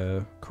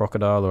 a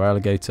crocodile or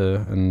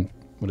alligator, and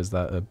what is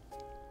that? A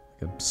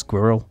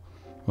squirrel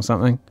or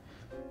something?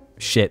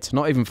 Shit,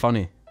 not even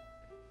funny.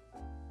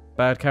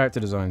 Bad character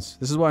designs.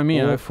 This is what I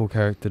mean. Awful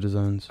character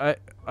designs.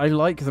 I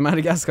like the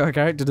Madagascar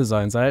character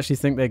designs. I actually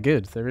think they're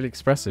good. They're really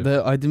expressive.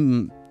 I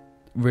didn't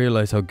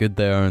realize how good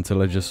they are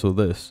until I just saw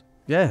this.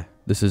 Yeah.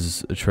 This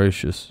is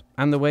atrocious.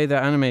 And the way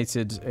they're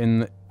animated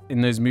in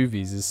those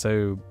movies is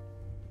so...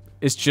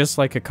 It's just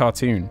like a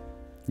cartoon.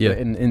 Yeah. But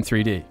in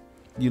 3D.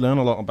 You learn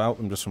a lot about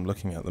them just from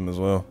looking at them as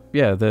well.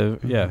 Yeah,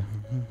 yeah.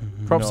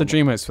 Props to No.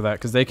 DreamWorks for that,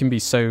 because they can be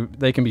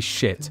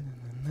shit.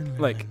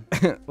 Like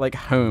like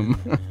Home.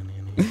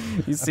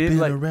 You see it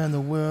like around the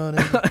world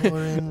in the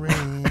pouring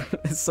rain.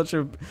 it's such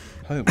a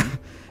Home.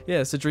 yeah,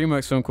 it's a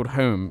DreamWorks film called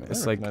Home.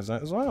 It's I like recognize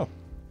that as well.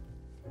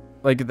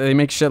 like they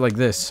make shit like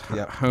this.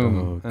 Yeah.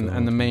 Home Oh, and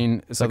God. the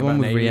main it's Like like the one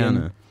about with an alien.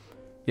 Rihanna.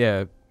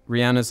 Yeah,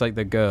 Rihanna's like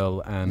the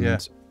girl and Yeah.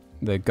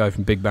 the guy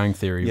from Big Bang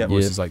Theory Yep.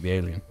 voices like the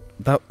alien.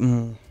 That.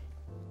 Not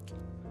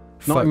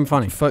Fuck- even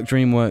funny. Fuck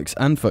DreamWorks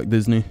and fuck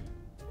Disney.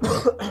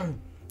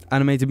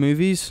 Animated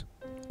movies,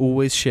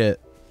 always shit.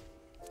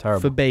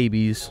 Terrible. For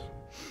babies.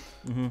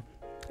 Mm-hmm.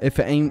 If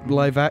it ain't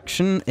live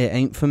action, it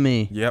ain't for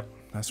me. Yep,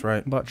 that's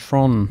right. But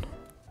Tron.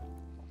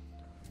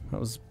 That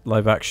was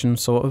live action,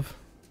 sort of.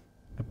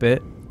 A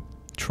bit.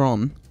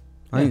 Tron.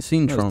 I Yeah, ain't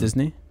seen that was Tron.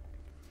 Disney.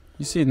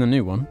 You see the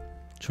new one.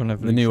 Tron The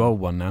Evolution. new old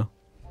one now.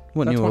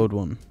 What That's new one- old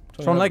one?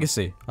 Tron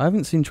Legacy. I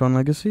haven't seen Tron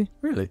Legacy.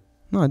 Really?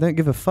 No, I don't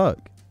give a fuck.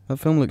 That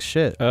film looks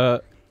shit.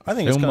 I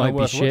think it's Film kind might of be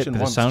worth shit, watching but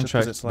the once just 'cause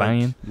soundtrack's it's like,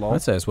 banging. lol.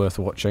 I'd say it's worth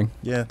watching.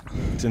 Yeah,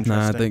 it's interesting.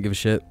 Nah, I don't give a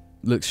shit.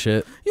 Looks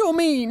shit. You're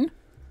mean.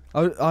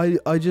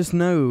 I just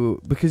know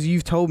because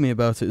you've told me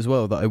about it as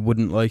well that I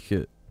wouldn't like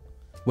it.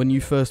 When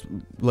you first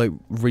like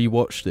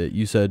rewatched it,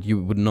 you said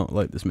you would not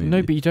like this movie.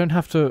 No, but you don't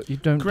have to. You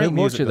don't Great watch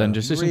music, it then. though.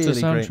 Just listen really to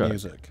the great soundtrack.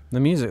 music. The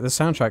music, the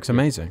soundtrack's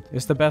amazing.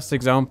 It's the best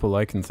example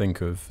I can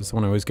think of. It's the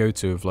one I always go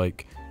to of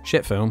like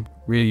shit film,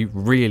 really,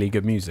 really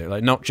good music.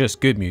 Like not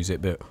just good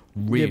music, but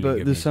really yeah, but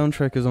good the music.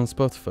 soundtrack is on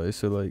Spotify,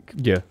 so like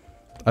Yeah.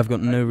 I've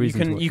got no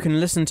reason. to watch You it. can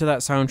listen to that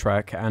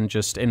soundtrack and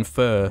just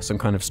infer some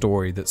kind of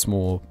story that's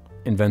more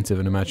inventive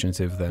and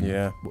imaginative than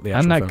Yeah. what the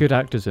actual And that film. good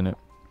actors in it.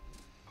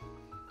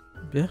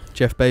 Yeah.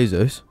 Jeff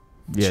Bezos.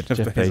 Yeah, Jeff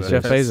Jeff Bezos. Bezos.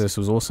 Jeff Bezos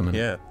was awesome in it.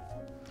 Yeah.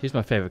 He's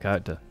my favourite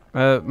character.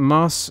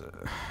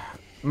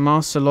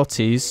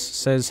 Marcelotis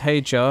says,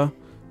 "Hey Jar,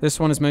 this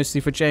one is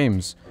mostly for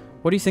James.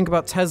 What do you think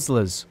about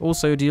Teslas?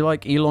 Also, do you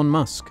like Elon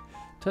Musk?"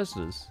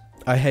 Teslas.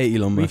 I hate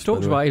Elon Musk. We've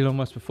talked by the way. about Elon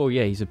Musk before.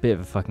 Yeah, he's a bit of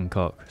a fucking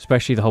cock.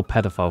 Especially the whole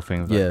pedophile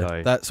thing with that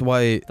guy. That's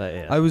why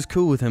Yeah. I was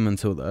cool with him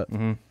until that.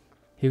 Mm-hmm.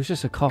 He was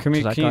just a cock. Can to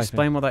you that guy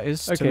explain what that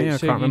is to me? Okay, I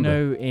so can't you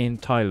remember. know in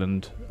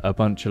Thailand, a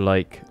bunch of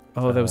like...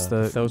 Oh, there was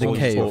the there was the all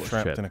cave. sports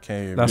Trapped shit. in a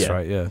cave. That's Yeah.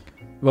 right, yeah.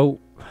 Well,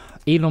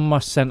 Elon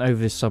Musk sent over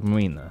this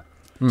submarine there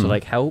to Mm.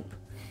 like help,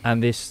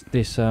 and this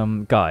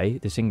guy,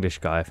 this English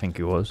guy, I think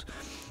he was,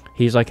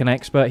 he's like an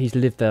expert. He's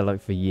lived there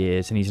like for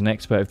years, and he's an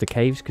expert of the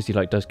caves because he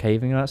like does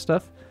caving and that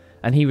stuff.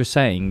 And he was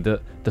saying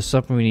that the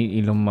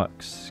submarine Elon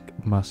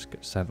Musk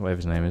sent, whatever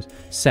his name is,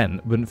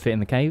 sent wouldn't fit in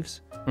the caves,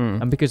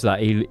 Mm. and because of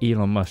that,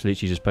 Elon Musk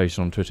literally just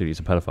posted on Twitter he's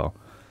a pedophile.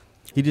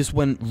 He just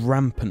went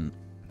rampant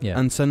Yeah,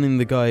 and sending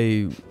the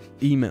guy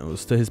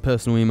emails to his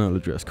personal email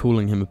address,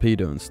 calling him a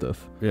pedo and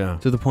stuff, Yeah.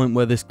 to the point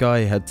where this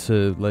guy had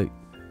to like,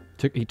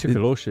 he took a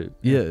lawsuit.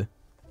 yeah.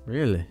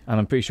 Really? And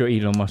I'm pretty sure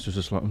Elon Musk was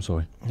just like, I'm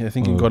sorry. Yeah, I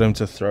think he Oh. got him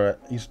to throw it.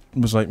 He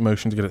was like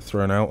motioned to get it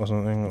thrown out or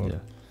something. Or Yeah,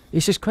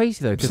 it's just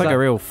crazy though. It's like a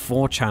real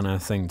 4channer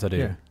thing to do.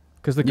 Yeah.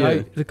 Because the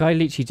Yeah. guy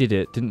literally did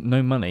it, didn't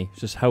no money,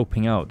 just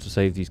helping out to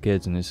save these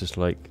kids, and it's just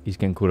like he's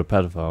getting called a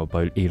pedophile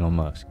by Elon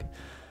Musk.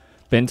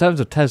 But in terms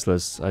of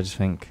Teslas, I just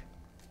think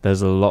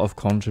there's a lot of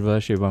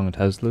controversy around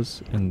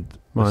Teslas and the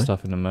Why?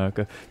 stuff in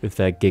America with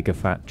their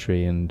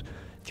gigafactory and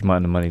the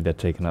amount of money they're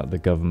taking out of the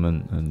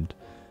government and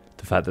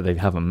the fact that they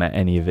haven't met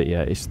any of it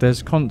yet.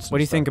 There's constant. What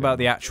do you think stuff about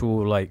the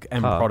actual like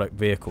end Car. product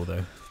vehicle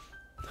though?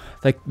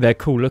 They're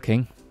cool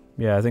looking.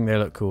 Yeah, I think they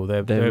look cool. They're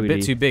a really-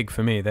 bit too big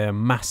for me. They're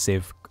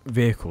massive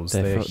vehicles.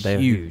 They're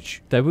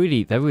huge. They're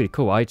really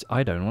cool. I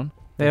don't want.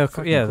 They are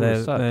fucking yeah, cool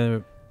as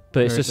fuck.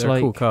 But it's just they're like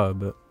a cool car,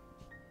 but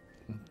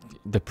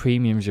the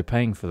premiums you're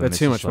paying for them. they're it's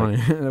too just much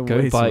like, money. They're Go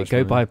way too buy much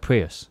money. a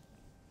Prius.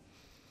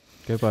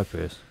 Go buy a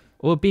Prius.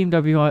 Or a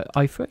BMW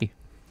i3.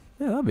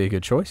 Yeah, that'd be a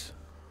good choice.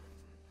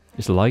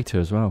 It's lighter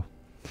as well.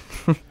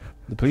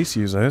 the police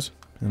use those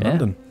in Yeah.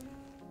 London.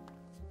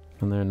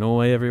 And they're in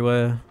Norway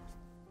everywhere.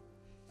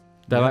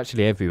 They're Yeah.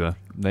 actually everywhere.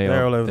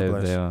 They're all over the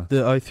place. They are.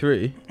 The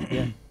i3.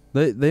 Yeah.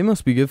 They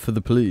must be good for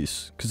the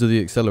police because of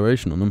the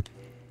acceleration on them.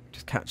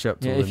 Just catch up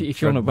to Yeah, all if, them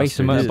if you're on a drug race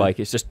a busters. motorbike,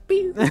 it's just...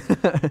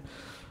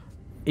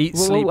 Eat,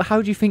 Well, sleep.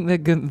 how do you think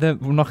they're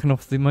knocking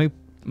off the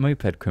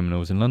moped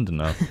criminals in London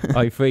now?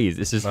 i3s.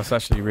 This is... That's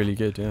actually really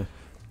good, yeah.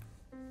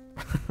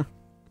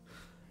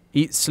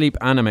 Eat Sleep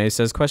Anime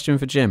says, question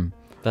for Jim.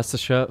 That's the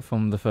shirt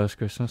from the first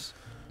Christmas.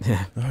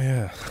 Yeah. Oh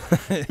yeah.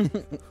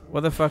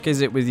 What the fuck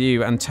is it with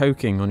you and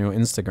toking on your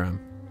Instagram?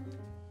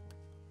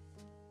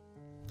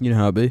 You know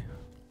how it be.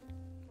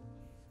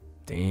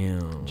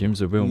 Damn.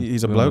 Jim's a real.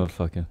 He's a real bloke.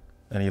 motherfucker.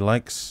 And he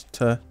likes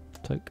to.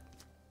 Toke.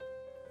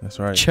 That's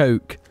right.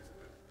 Choke.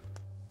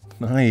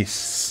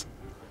 Nice.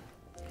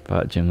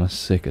 But Jim, that's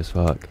sick as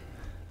fuck.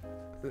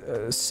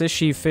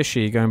 Sishy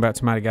Fishy, going back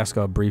to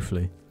Madagascar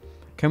briefly.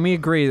 Can we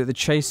agree that the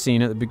chase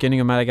scene at the beginning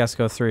of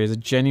Madagascar 3 is a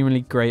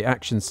genuinely great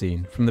action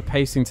scene? From the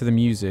pacing to the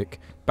music,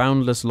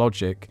 boundless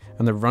logic,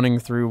 and the running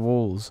through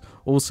walls.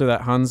 Also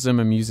that Hans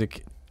Zimmer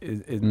music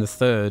in the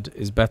third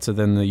is better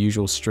than the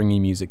usual stringy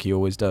music he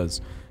always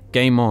does.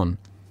 Game On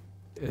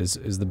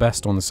is the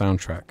best on the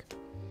soundtrack.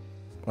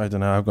 I don't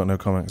know. I've got no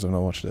comment because I've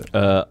not watched it.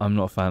 I'm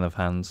not a fan of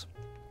Hans.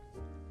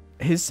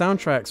 His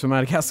soundtracks for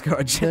Madagascar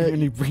are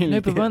genuinely really No,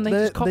 but good. weren't they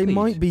just They copied?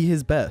 might be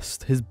his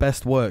best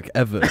work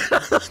ever.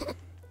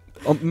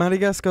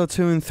 Madagascar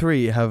 2 and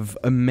 3 have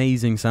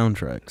amazing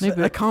soundtracks. No,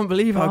 but I can't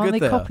believe how aren't good they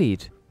they are.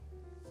 copied?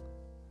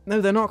 No,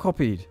 they're not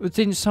copied.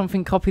 Didn't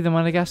something copy the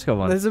Madagascar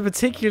one? There's a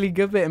particularly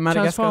good bit in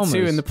Madagascar 2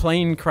 Transformers. in the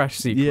plane crash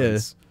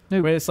sequence.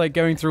 No. Where it's like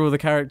going through all the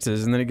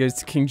characters and then it goes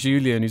to King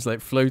Julian who's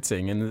like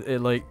floating and it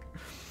like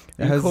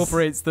It has-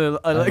 incorporates the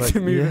I like like- to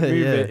move yeah, it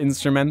yeah.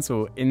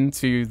 instrumental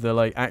into the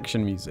like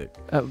action music.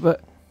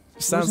 But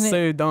It sounds Wasn't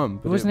so dumb,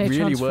 but wasn't it it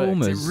really works.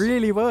 Transformers? It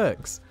really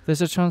works.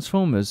 there's a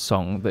Transformers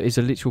song that is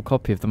a literal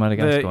copy of the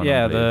Madagascar one. I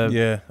Yeah, believe.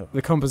 Yeah.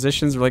 the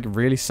compositions are like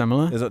really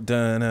similar. Is it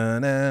dun na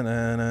na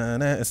na na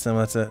na? It's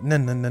similar to na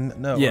na na na.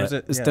 No, Yeah, what is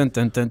it? it's Yeah. dun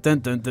dun dun dun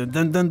dun dun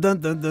dun dun dun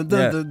dun dun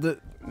Yeah. dun dun.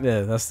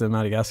 Yeah, that's the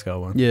Madagascar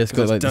one. Yeah, it's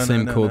got like the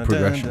same chord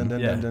progression.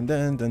 Yeah.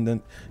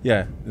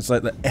 Yeah, it's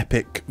like the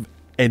epic,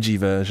 edgy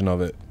version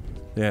of it.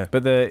 Yeah.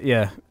 But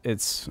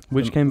it's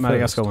Which the came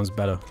Madagascar first? one's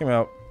better. Came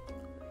out.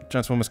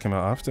 Transformers came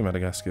out after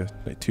Madagascar,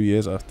 like 2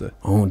 years after.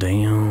 Oh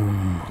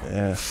damn.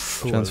 Yeah.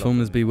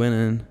 Transformers be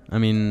winning. I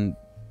mean,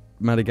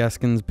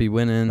 Madagascans be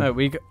winning. No,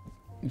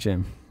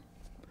 Jim.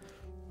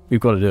 We've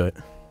got to do it.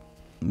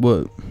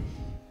 What?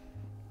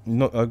 I'm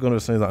gonna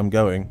say that I'm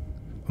going.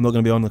 I'm not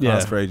gonna be on the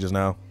cast Yeah. for ages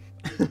now.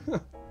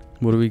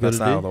 What do we got That's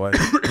to that out of do?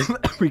 the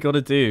way. We got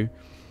to do.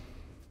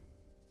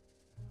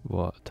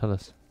 What? Tell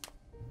us.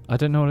 I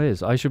don't know what it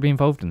is. I should be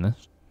involved in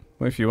this.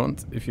 Well, if you want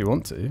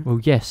to. Well,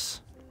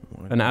 yes.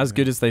 And as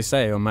good as they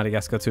say on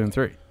Madagascar 2 and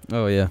 3.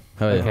 Oh yeah.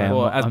 Oh yeah. Okay,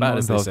 Well, I'm as not bad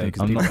as they involved say, in-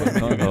 'cause I'm people- not We're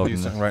gonna involved do in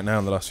this. something right now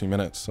in the last few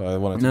minutes, so I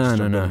wanted to No, just no,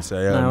 jump in no. and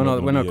say, yeah, No, I'm we're not not,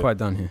 gonna we're not be quite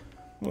done here.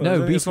 Well,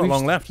 No, it's not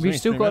long left. It's we've only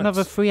still 3 got another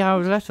minutes. 3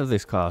 hours left of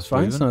this cast.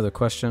 Fine, it's Ruben. another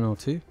question or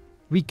two.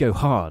 We go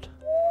hard.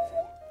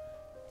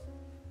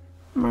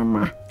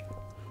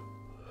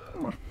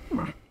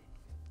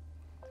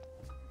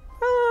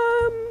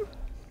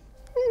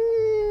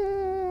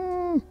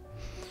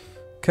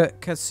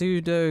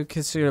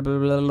 Kasudo blah,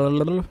 blah,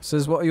 blah, blah,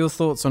 says, what are your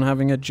thoughts on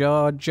having a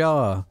jar?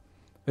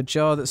 A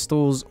jar that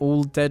stores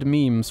all dead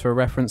memes for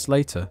reference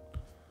later.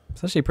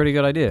 It's actually a pretty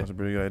good idea. That's a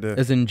pretty good idea.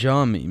 As in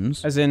jar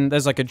memes. As in,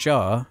 there's like a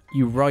jar,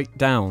 you write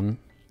down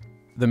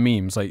the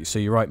memes, like so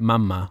you write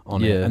mama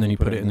on it, Yeah, and then you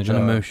put it in the An jar.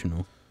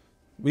 emotional.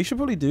 We should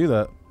probably do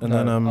that, and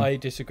then I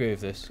disagree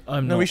with this.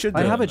 I'm no, not. we should.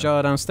 I do have it. a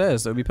jar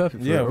downstairs that would be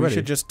perfect for it Yeah, we already.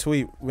 should just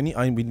tweet. We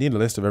need a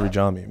list of every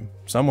jar meme.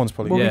 Someone's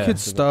probably. Well, Yeah. we could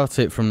start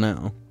it from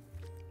now.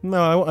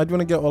 No, I'd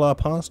want to get all our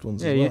past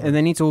ones. Yeah, as yeah, well. and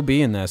they need to all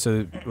be in there,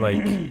 so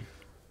like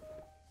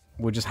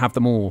we'll just have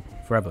them all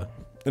forever.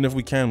 And if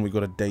we can, we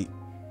got to date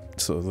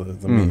sort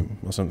of the Mm. meme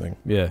or something.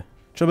 Yeah.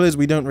 Trouble is,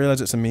 we don't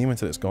realize it's a meme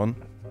until it's gone.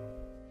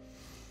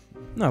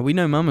 No, we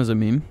know Mama's a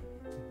meme.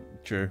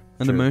 True.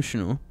 And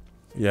emotional.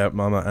 Yeah,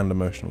 mama and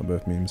emotional are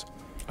both memes.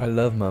 I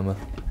love Mama.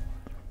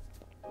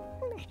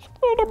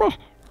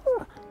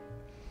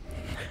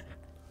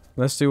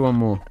 Let's do one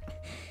more.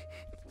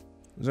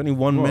 There's only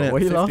 1 What- minute.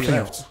 what are you 50 laughing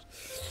at? left.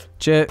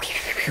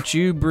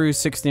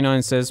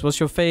 Jewbrew69 says, what's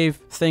your fave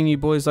thing you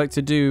boys like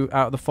to do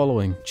out of the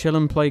following? Chill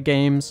and play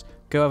games,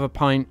 go have a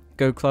pint,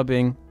 go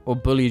clubbing, or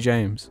bully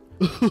James?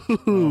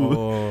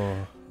 Oh.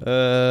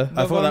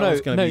 I thought that was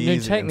going to be easy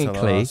until the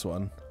technically, last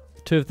one.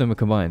 2 of them are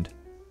combined.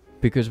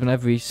 Because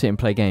whenever we sit and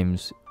play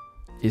games,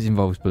 it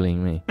involves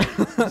bullying me.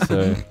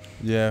 So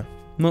Yeah.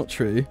 Not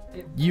true.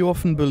 You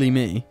often bully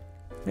me.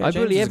 Yeah, I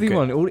James bully is good.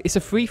 everyone. It's a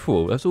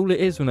free-for-all. That's all it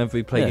is whenever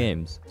we play Yeah.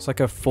 games. It's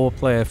like a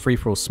 4-player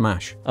free-for-all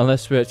smash.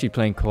 Unless we're actually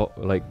playing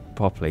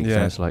properly. Yeah.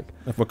 So it's like,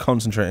 If we're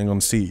concentrating on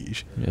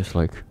siege. it's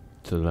like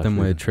to the left. Then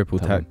we're Ruben. triple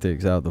Tell them.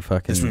 tactics out the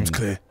fucking. This room's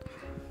clear.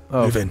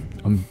 Oh, Move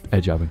in. I'm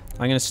edge-jabbing.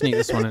 I'm going to sneak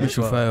this one in as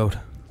Mission well. failed.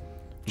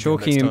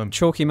 Chalky, Next time.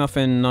 Chalky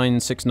Muffin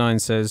 969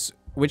 says,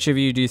 which of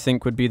you do you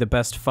think would be the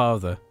best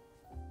father?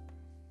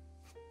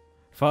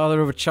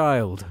 Father of a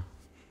child.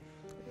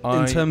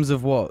 In terms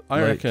of what? I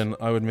Like- reckon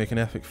I would make an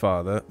epic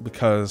father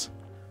because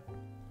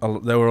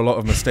there were a lot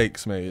of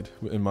mistakes made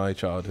in my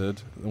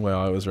childhood, the way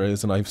I was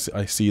raised, and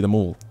I see them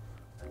all,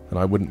 and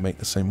I wouldn't make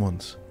the same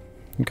ones.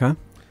 Okay.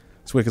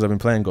 It's weird because I've been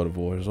playing God of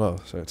War as well,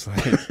 so it's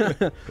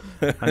like,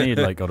 I know you'd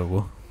like God of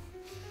War.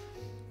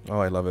 oh,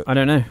 I love it. I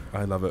don't know.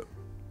 I love it.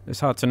 It's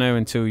hard to know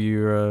until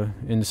you're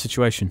in the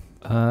situation.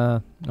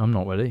 I'm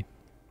not ready.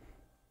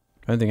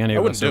 I don't think any I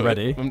of wouldn't us do are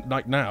ready. it.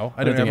 Like now,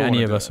 I don't think ever any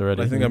wanna of do us it, are ready.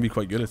 but I think I'd be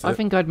quite good at it. I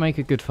think I'd make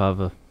a good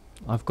father.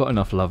 I've got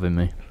enough love in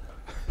me.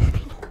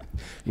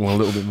 You want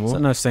a little bit It's a more?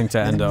 nice thing to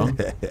end on.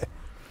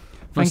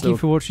 Thank you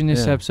for watching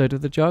this yeah. episode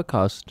of the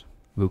JARCAST.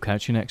 We'll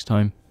catch you next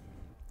time.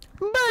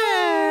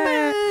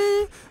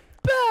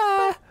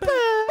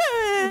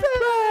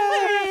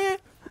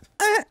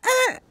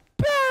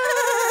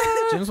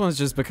 James one's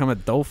just become a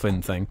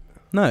dolphin thing.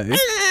 No.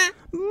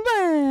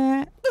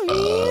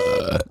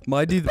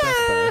 Might do the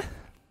best part.